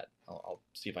save that. I'll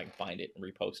see if I can find it and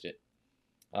repost it.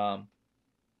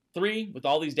 3, with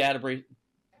all these data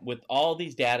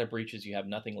breaches, you have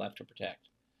nothing left to protect.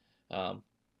 So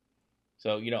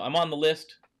I'm on the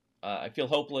list. I feel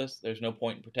hopeless. There's no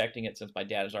point in protecting it since my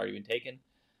data's already been taken.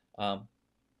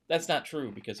 That's not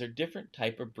true, because there are different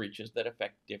type of breaches that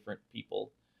affect different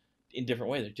people in different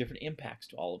ways. There are different impacts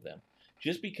to all of them.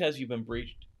 Just because you've been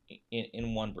breached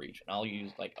in one breach, and I'll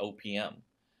use like OPM.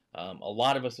 A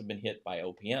lot of us have been hit by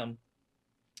OPM.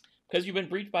 Because you've been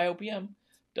breached by OPM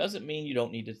doesn't mean you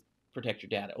don't need to protect your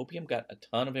data. OPM got a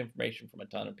ton of information from a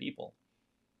ton of people,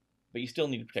 but you still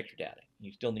need to protect your data.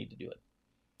 You still need to do it.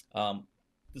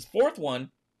 This fourth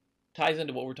one ties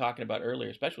into what we were talking about earlier,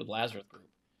 especially with Lazarus Group.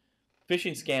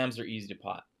 Phishing scams are easy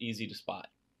to spot.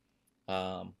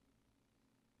 Phishing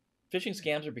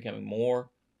scams are becoming more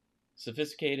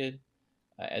sophisticated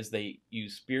as they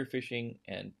use spear phishing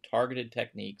and targeted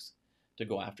techniques to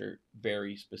go after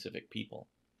very specific people.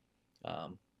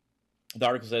 The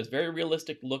article says, very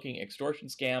realistic looking extortion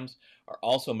scams are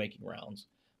also making rounds.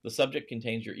 The subject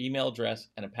contains your email address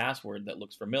and a password that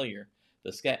looks familiar.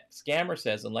 The scammer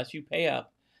says unless you pay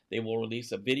up, they will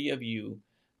release a video of you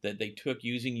that they took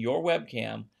using your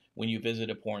webcam when you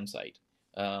visit a porn site.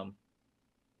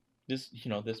 This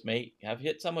may have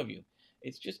hit some of you.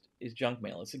 It's junk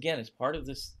mail. It's part of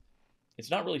this.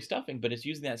 It's not really stuffing, but it's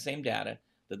using that same data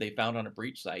that they found on a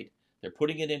breach site. They're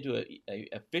putting it into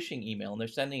a phishing email, and they're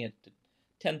sending it to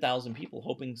 10,000 people,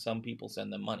 hoping some people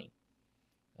send them money.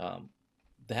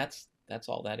 That's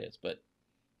all that is. But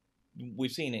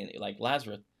we've seen, like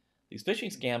Lazarus, these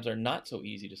phishing scams are not so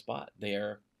easy to spot.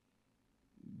 They're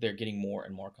getting more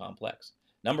and more complex.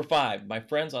 Number 5, my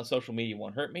friends on social media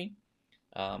won't hurt me.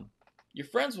 Your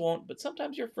friends won't, but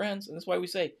sometimes your friends, and that's why we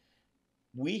say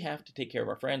we have to take care of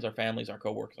our friends, our families, our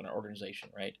coworkers, and our organization,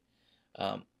 right?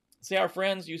 Say our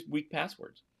friends use weak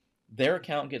passwords. Their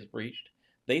account gets breached.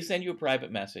 They send you a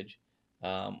private message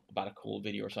about a cool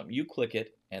video or something. You click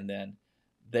it, and then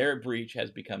their breach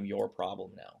has become your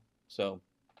problem now. So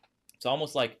it's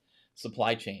almost like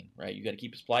supply chain, right? You got to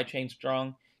keep your supply chain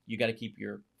strong. You got to keep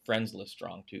your friends list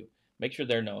strong too. Make sure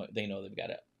they know they've got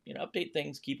to update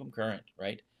things, keep them current,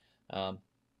 right?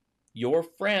 Your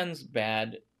friends'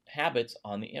 bad habits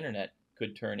on the internet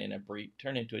could turn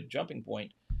into a jumping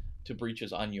point to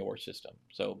breaches on your system.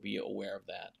 So be aware of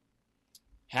that.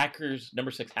 Hackers,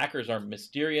 number 6, hackers are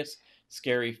mysterious,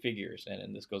 scary figures.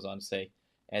 And this goes on to say,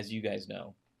 as you guys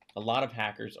know, a lot of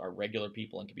hackers are regular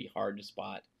people and can be hard to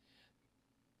spot.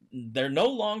 They're no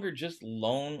longer just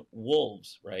lone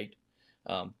wolves, right?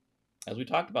 As we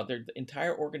talked about, they're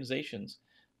entire organizations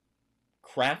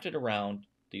crafted around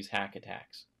these hack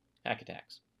attacks.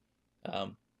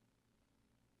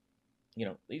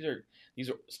 These are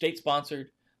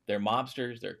state-sponsored. They're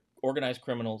mobsters. They're organized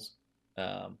criminals.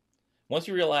 Once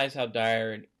you realize how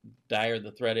dire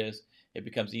the threat is, it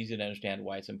becomes easy to understand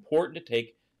why it's important to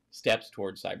take steps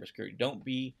towards cybersecurity. Don't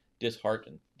be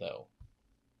disheartened, though.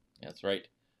 That's right.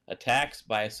 Attacks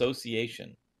by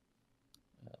association.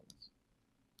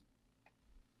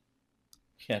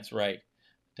 That's right.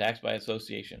 Attacks by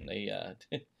association. They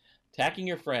attacking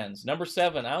your friends. Number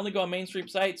 7, I only go on mainstream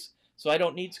sites, so I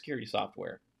don't need security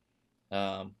software.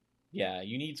 Yeah,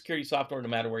 you need security software no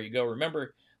matter where you go.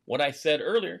 Remember what I said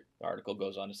earlier, the article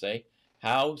goes on to say,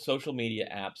 how social media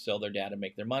apps sell their data,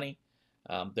 make their money.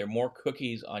 There are more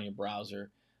cookies on your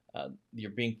browser.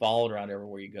 You're being followed around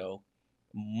everywhere you go.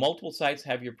 Multiple sites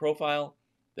have your profile.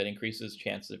 That increases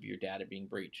chances of your data being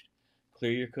breached.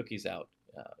 Clear your cookies out.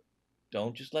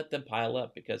 Don't just let them pile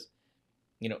up, because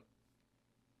a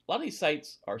lot of these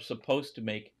sites are supposed to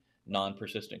make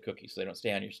non-persistent cookies so they don't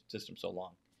stay on your system so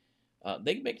long.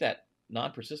 They can make that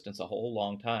non-persistence a whole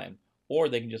long time, or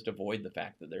they can just avoid the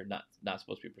fact that they're not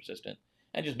supposed to be persistent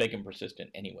and just make them persistent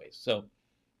anyways. So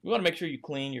you want to make sure you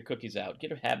clean your cookies out.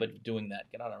 Get a habit of doing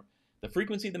that. Get on the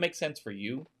frequency that makes sense for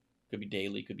you. Could be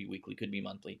daily, could be weekly, could be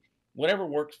monthly. Whatever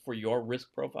works for your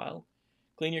risk profile.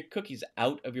 Clean your cookies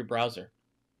out of your browser.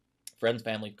 Friends,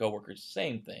 family, coworkers,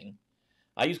 same thing.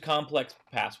 I use complex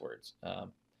passwords.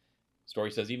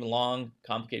 Story says even long,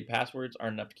 complicated passwords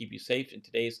aren't enough to keep you safe in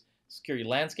today's security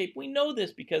landscape. We know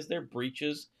this because they're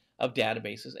breaches of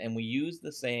databases, and we use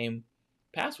the same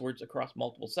passwords across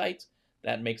multiple sites.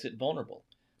 That makes it vulnerable.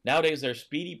 Nowadays, there are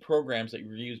speedy programs that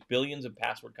reuse billions of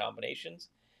password combinations.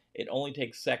 It only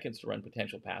takes seconds to run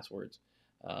potential passwords.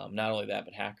 Not only that,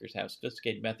 but hackers have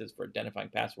sophisticated methods for identifying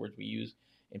passwords we use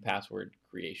in password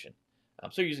creation.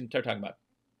 So you're talking about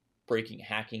breaking,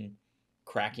 hacking,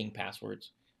 cracking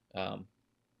passwords.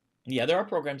 Yeah, there are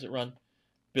programs that run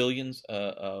billions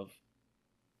of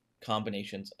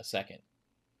combinations a second.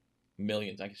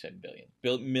 Millions, like I said,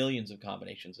 millions of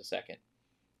combinations a second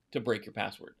to break your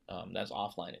password. That's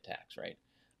offline attacks, right?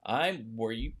 I'm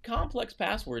worried complex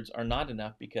passwords are not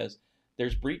enough, because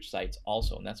there's breach sites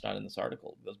also, and that's not in this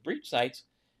article. Those breach sites,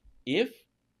 if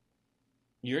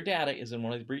your data is in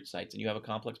one of these breach sites and you have a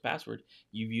complex password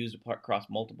you've used across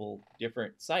multiple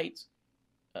different sites,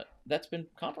 that's been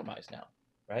compromised now,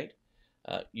 right?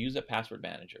 Use a password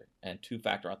manager and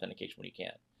two-factor authentication when you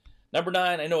can. Number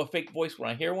 9, I know a fake voice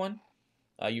when I hear one.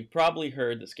 You've probably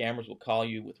heard that scammers will call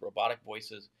you with robotic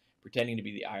voices pretending to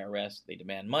be the IRS. They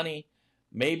demand money.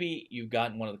 Maybe you've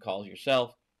gotten one of the calls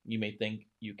yourself. You may think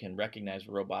you can recognize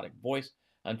a robotic voice.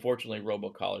 Unfortunately,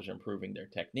 robocallers are improving their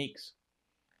techniques.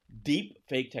 Deep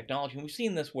fake technology. And we've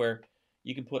seen this where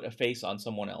you can put a face on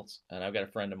someone else. And I've got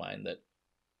a friend of mine that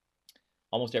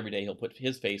almost every day he'll put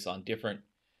his face on different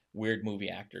weird movie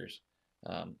actors.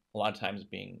 A lot of times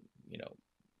being,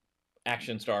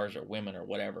 action stars or women or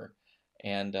whatever.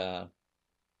 And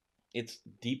it's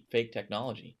deep fake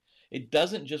technology. It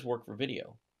doesn't just work for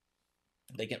video.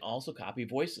 They can also copy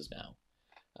voices now.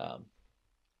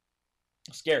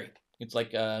 Scary. It's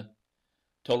like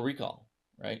Total Recall,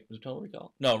 right? Was it Total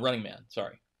Recall? No, Running Man.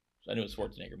 Sorry. I knew it was a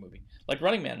Schwarzenegger movie. Like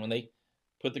Running Man, when they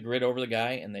put the grid over the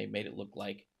guy and they made it look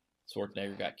like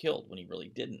Schwarzenegger got killed when he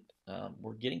really didn't.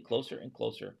 We're getting closer and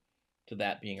closer to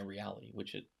that being a reality,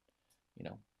 which it,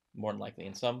 more than likely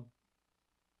in some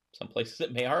places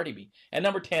it may already be. And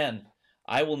number 10,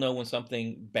 I will know when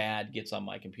something bad gets on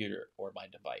my computer or my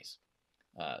device.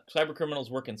 Cyber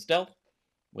criminals work in stealth.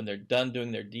 When they're done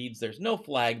doing their deeds, there's no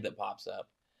flag that pops up.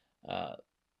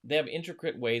 They have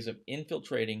intricate ways of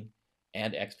infiltrating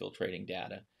and exfiltrating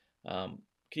data. Could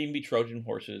even be Trojan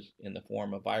horses in the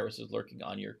form of viruses lurking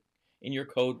in your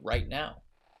code right now.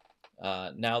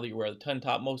 Now that you're aware of the 10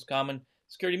 top most common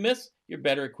security myths, you're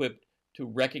better equipped to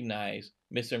recognize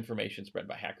misinformation spread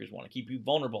by hackers who want to keep you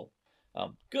vulnerable.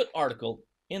 Good article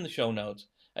in the show notes.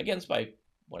 Again, it's by,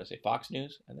 Fox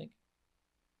News, I think.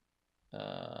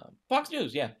 Fox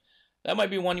News, yeah. That might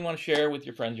be one you want to share with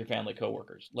your friends, your family,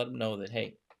 coworkers. Let them know that,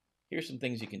 hey, here's some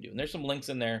things you can do. And there's some links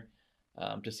in there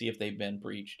to see if they've been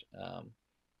breached.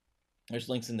 There's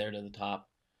links in there to the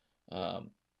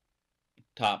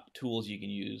top tools you can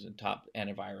use and top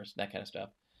antivirus, that kind of stuff.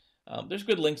 There's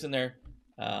good links in there.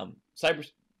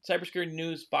 Cybersecurity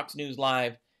news, Fox News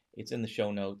Live. It's in the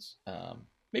show notes.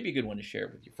 Maybe a good one to share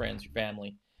with your friends, your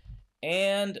family.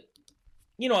 And,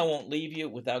 I won't leave you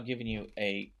without giving you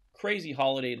a crazy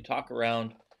holiday to talk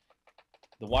around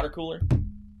the water cooler.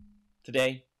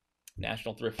 Today,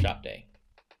 National Thrift Shop Day.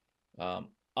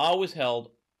 Always held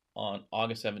on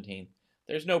August 17th.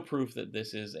 There's no proof that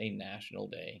this is a national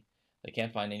day. They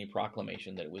can't find any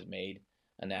proclamation that it was made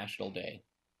a national day.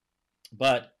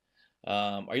 But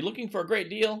are you looking for a great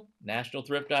deal? National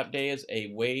Thrift Shop Day is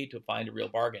a way to find a real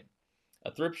bargain.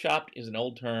 A thrift shop is an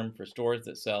old term for stores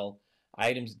that sell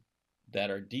items that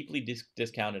are deeply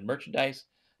discounted merchandise,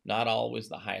 not always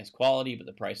the highest quality, but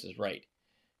the price is right.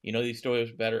 These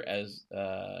stores better as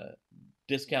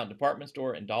discount department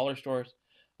store and dollar stores.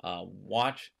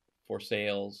 Watch for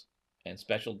sales and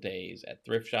special days at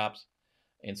thrift shops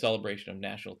in celebration of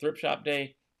National Thrift Shop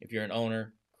Day. If you're an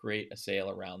owner, create a sale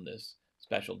around this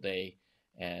special day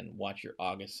and watch your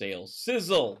August sales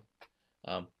sizzle.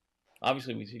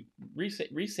 Obviously, we see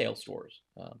resale stores.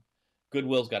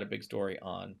 Goodwill's got a big story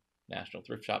on National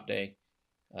Thrift Shop Day.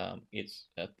 it's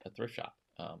a thrift shop.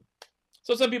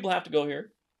 So some people have to go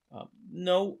here.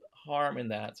 No harm in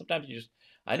that. Sometimes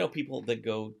I know people that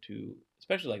go to,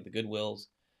 especially like the Goodwills,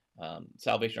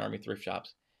 Salvation Army thrift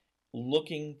shops,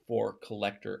 looking for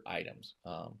collector items,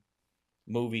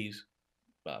 movies,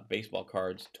 baseball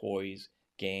cards, toys,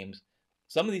 games.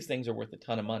 Some of these things are worth a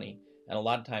ton of money, and a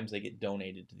lot of times they get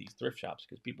donated to these thrift shops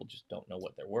because people just don't know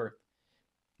what they're worth.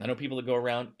 I know people that go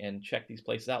around and check these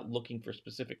places out looking for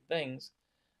specific things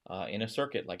in a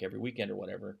circuit, like every weekend or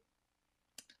whatever.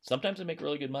 Sometimes they make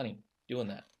really good money doing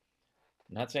that.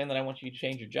 I'm not saying that I want you to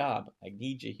change your job. I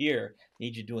need you here. I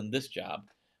need you doing this job.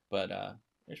 But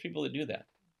there's people that do that.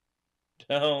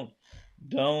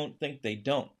 Don't think they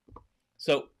don't.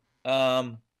 So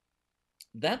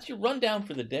that's your rundown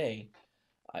for the day.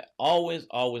 I always,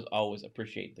 always, always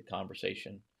appreciate the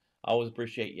conversation. I always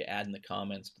appreciate you adding the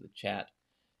comments to the chat.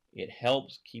 It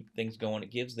helps keep things going.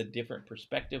 It gives the different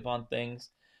perspective on things.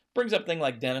 Brings up things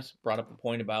like Dennis brought up a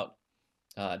point about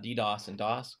DDoS and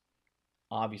DOS.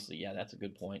 Obviously, yeah, that's a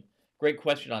good point. Great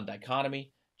question on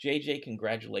dichotomy. JJ,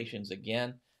 congratulations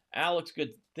again. Alex,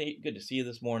 good to see you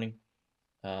this morning.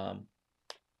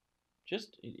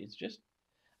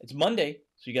 It's Monday,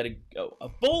 so you got to go a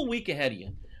full week ahead of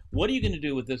you. What are you going to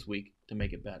do with this week to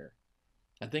make it better?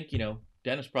 I think,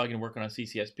 Dennis probably going to work on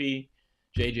CCSP.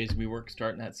 JJ's going to be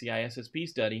starting that CISSP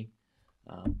study.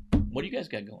 What do you guys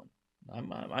got going?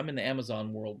 I'm in the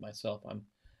Amazon world myself. I'm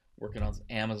working on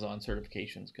Amazon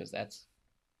certifications because that's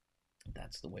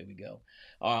the way we go.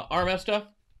 RMF stuff.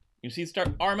 You see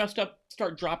RMF stuff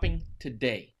start dropping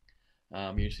today.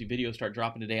 You see videos start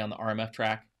dropping today on the RMF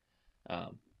track.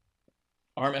 RMF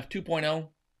 2.0,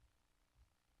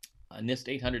 NIST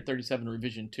 837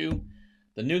 revision 2.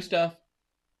 The new stuff,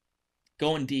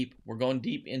 going deep. We're going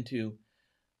deep into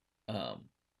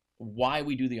why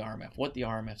we do the RMF, what the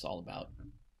RMF's all about.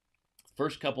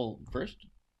 First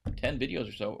 10 videos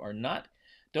or so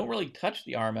don't really touch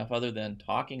the RMF other than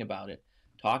talking about it,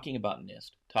 talking about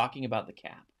NIST, talking about the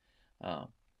cap,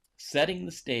 setting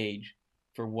the stage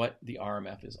for what the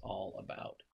RMF is all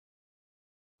about.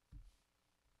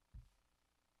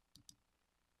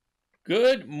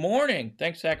 Good morning.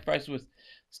 Thanks, Sacrifice, with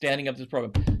standing up this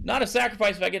program. Not a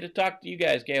sacrifice if I get to talk to you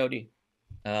guys, KOD.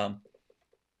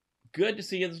 Good to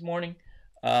see you this morning.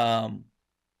 Yeah,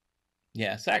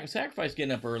 Sacrifice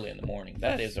getting up early in the morning.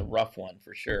 That is a rough one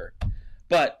for sure.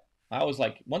 But I was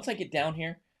like, once I get down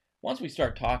here, once we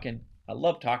start talking, I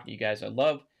love talking to you guys. I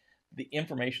love the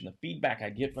information, the feedback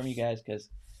I get from you guys, because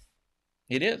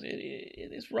it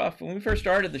is rough. When we first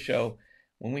started the show,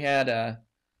 when we had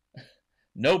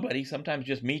nobody, sometimes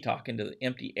just me talking to the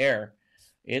empty air,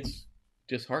 it's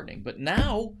disheartening. But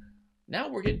now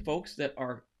we're getting folks that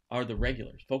are the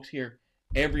regulars, folks here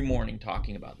every morning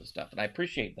talking about this stuff, and I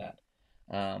appreciate that.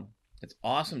 It's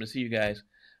awesome to see you guys.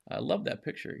 I love that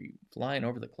picture, you flying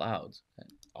over the clouds.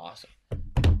 That's awesome.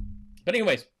 But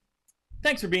anyways,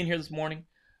 thanks for being here this morning.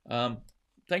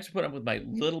 Thanks for putting up with my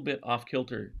little bit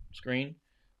off-kilter screen.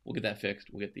 We'll get that fixed.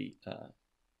 We'll get the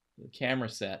camera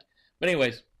set. But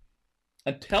anyways,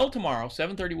 until tomorrow,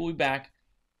 7:30, we'll be back,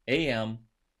 a.m.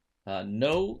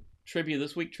 No trivia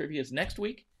this week. Trivia is next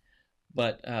week.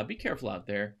 But be careful out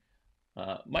there.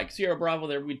 Mike Sierra Bravo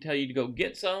there, we'd tell you to go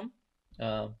get some.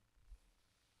 Got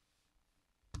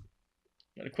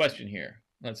a question here.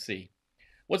 Let's see.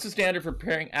 What's the standard for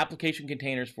preparing application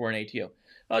containers for an ATO?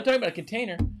 Talking about a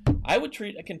container, I would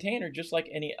treat a container just like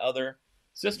any other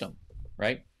system,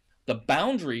 right? The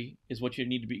boundary is what you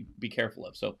need to be careful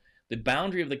of. So the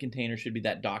boundary of the container should be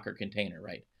that Docker container,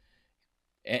 right?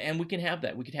 And we can have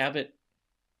that. We could have it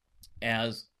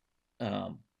as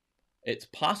it's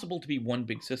possible to be one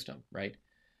big system, right?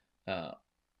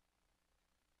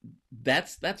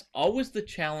 That's always the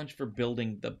challenge for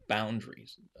building the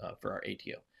boundaries for our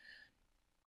ATO.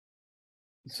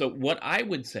 So what I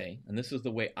would say, and this is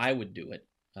the way I would do it,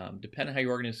 depending on how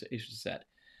your organization is set,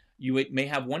 you may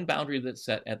have one boundary that's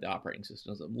set at the operating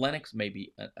system. So Linux may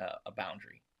be a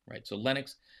boundary, right? So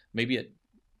Linux,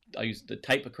 I'll use the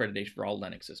type accreditation for all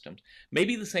Linux systems.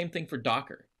 Maybe the same thing for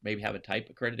Docker. Maybe have a type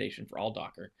accreditation for all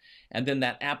Docker. And then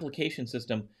that application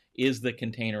system is the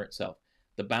container itself.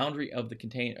 The boundary of the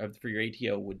container for your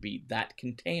ATO would be that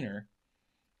container.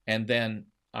 And then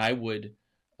I would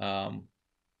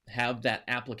have that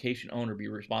application owner be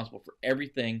responsible for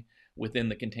everything within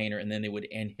the container. And then they would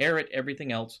inherit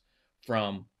everything else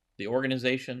from the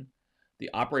organization, the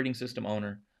operating system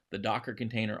owner, the Docker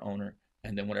container owner,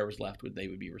 and then whatever's left they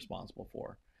would be responsible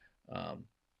for.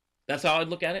 That's how I'd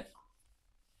look at it.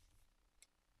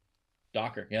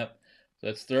 Docker, yep. So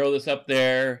let's throw this up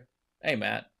there. Hey,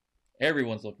 Matt.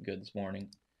 Everyone's looking good this morning.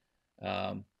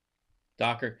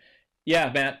 Docker.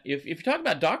 Yeah, Matt, if you're talking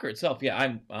about Docker itself, yeah,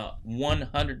 I'm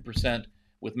 100%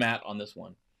 with Matt on this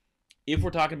one. If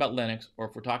we're talking about Linux or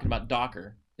if we're talking about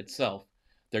Docker itself,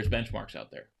 there's benchmarks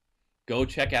out there. Go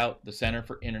check out the Center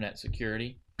for Internet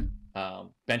Security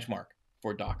benchmark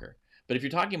for Docker. But if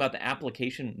you're talking about the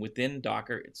application within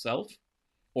Docker itself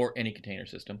or any container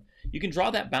system, you can draw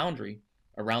that boundary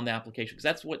around the application because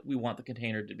that's what we want the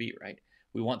container to be, right?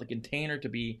 We want the container to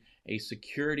be a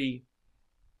security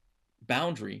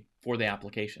boundary for the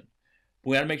application.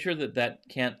 We got to make sure that that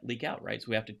can't leak out, right? So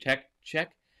we have to check,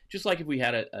 just like if we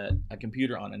had a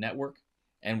computer on a network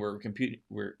and we're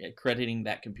accrediting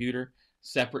that computer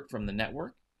separate from the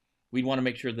network. We'd want to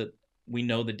make sure that we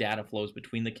know the data flows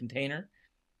between the container,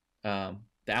 the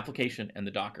application, and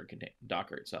the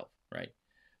Docker itself, right?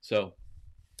 So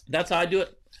that's how I do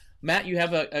it. Matt, you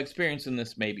have a experience in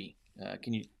this, maybe.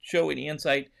 Can you show any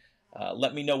insight?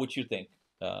 Let me know what you think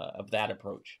of that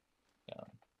approach.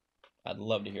 I'd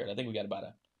love to hear it. I think we got about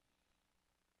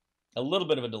a little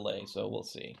bit of a delay, so we'll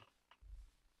see.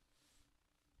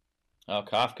 Oh,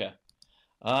 Kafka.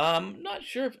 Not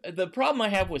sure if the problem I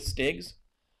have with STIGs,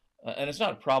 and it's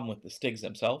not a problem with the STIGs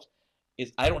themselves,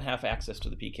 is I don't have access to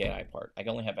the PKI part. I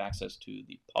can only have access to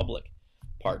the public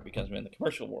part because I'm in the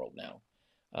commercial world now.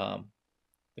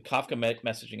 The Kafka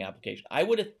messaging application. I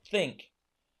would think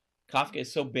Kafka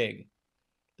is so big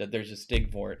that there's a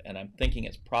STIG for it, and I'm thinking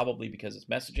it's probably because it's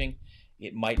messaging.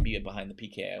 It might be behind the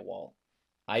PKI wall.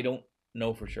 I don't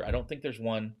know for sure. I don't think there's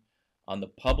one on the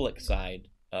public side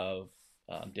of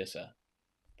DISA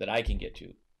that I can get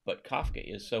to, but Kafka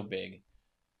is so big.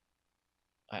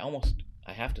 I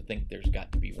have to think there's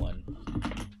got to be one.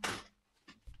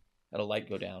 Had a light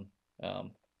go down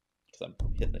because I'm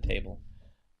hitting the table.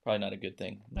 Probably not a good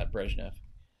thing. Not Brezhnev.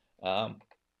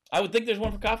 I would think there's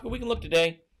one for Kafka. We can look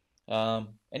today.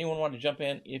 Anyone want to jump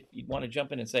in? If you want to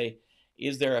jump in and say,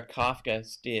 is there a Kafka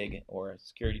STIG or a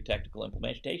security technical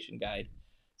implementation guide?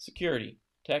 Security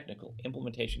technical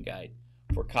implementation guide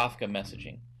for Kafka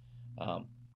messaging.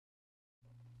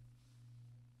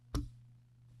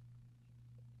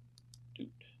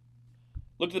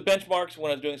 Looked at the benchmarks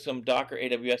when I was doing some Docker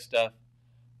AWS stuff.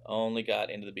 Only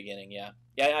got into the beginning, yeah.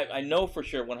 Yeah, I know for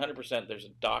sure, 100% there's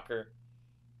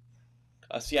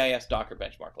a CIS Docker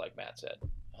benchmark, like Matt said.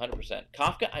 100%.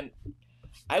 Kafka,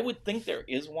 I would think there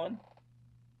is one,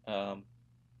 but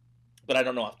I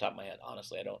don't know off the top of my head.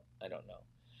 Honestly, I don't know.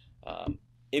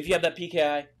 If you have that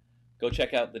PKI, go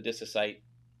check out the DISA site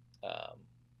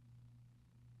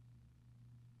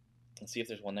and see if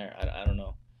there's one there. I don't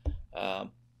know.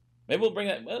 Maybe we'll bring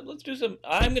that. Well, let's do some.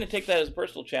 I'm going to take that as a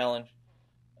personal challenge.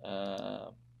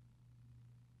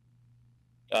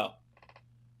 Oh,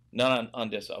 none on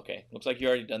DISA. Okay, looks like you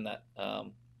already done that. I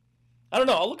don't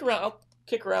know. I'll look around. I'll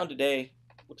kick around today.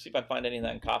 Let's see if I find any of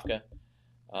that in Kafka.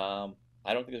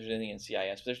 I don't think there's anything in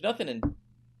CIS. But there's nothing in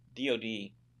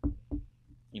DoD.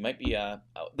 You might be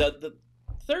the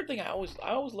third thing I always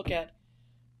look at.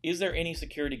 Is there any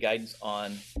security guidance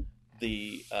on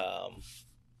the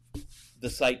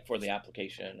site for the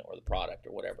application or the product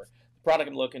or whatever? The product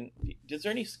I'm looking. Is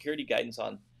there any security guidance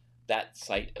on that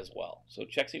site as well? So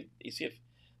see if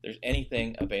there's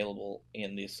anything available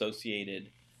in the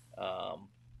associated,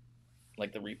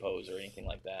 like the repos or anything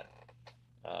like that.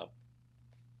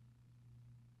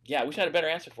 Yeah, I wish I had a better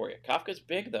answer for you. Kafka's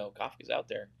big though. Kafka's out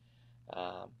there.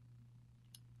 Well,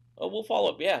 we'll follow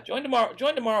up. Yeah, join tomorrow.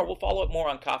 We'll follow up more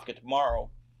on Kafka tomorrow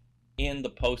in the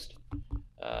post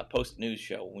news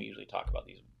show when we usually talk about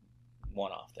these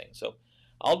one-off things. So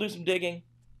I'll do some digging.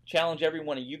 Challenge every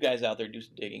one of you guys out there to do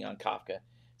some digging on Kafka.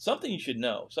 Something you should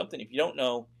know. Something if you don't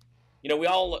know, we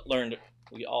all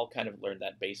kind of learned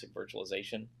that basic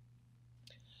virtualization.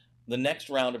 The next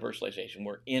round of virtualization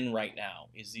we're in right now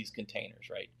is these containers,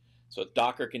 right? So it's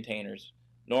Docker containers,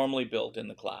 normally built in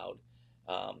the cloud,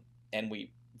 and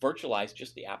we virtualize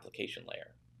just the application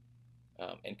layer.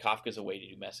 And Kafka is a way to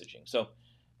do messaging. So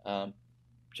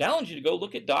challenge you to go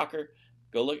look at Docker,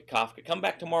 go look at Kafka. Come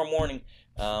back tomorrow morning.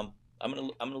 I'm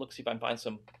gonna look see if I can find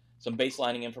some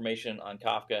baselining information on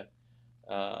Kafka.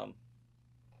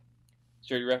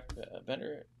 Security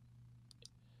vendor.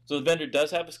 So the vendor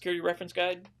does have a security reference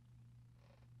guide.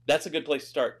 That's a good place to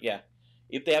start. Yeah,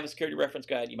 if they have a security reference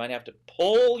guide, you might have to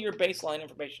pull your baseline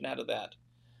information out of that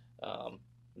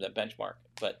benchmark.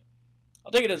 But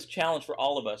I'll take it as a challenge for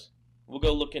all of us. We'll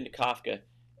go look into Kafka,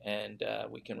 and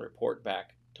we can report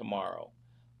back tomorrow.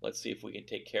 Let's see if we can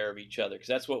take care of each other, because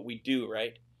that's what we do,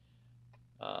 right?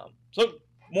 So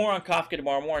more on Kafka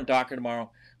tomorrow, more on Docker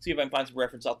tomorrow. See if I can find some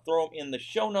reference. I'll throw them in the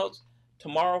show notes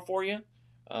tomorrow for you.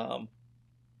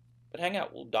 But hang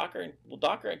out. We'll Docker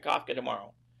and Kafka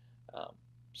tomorrow.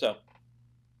 So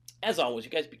As always,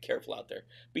 you guys be careful out there.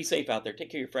 Be safe out there. Take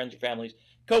care of your friends, your families,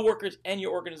 co-workers, and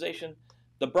your organization.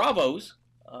 The Bravos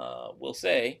will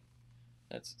say,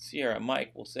 that's Sierra and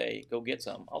Mike will say, go get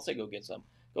some. I'll say go get some.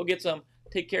 Go get some.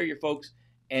 Take care of your folks,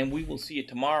 and we will see you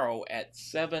tomorrow at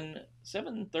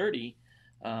 7:30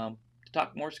 to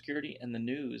talk more security and the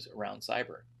news around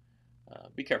cyber.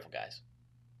 Be careful, guys.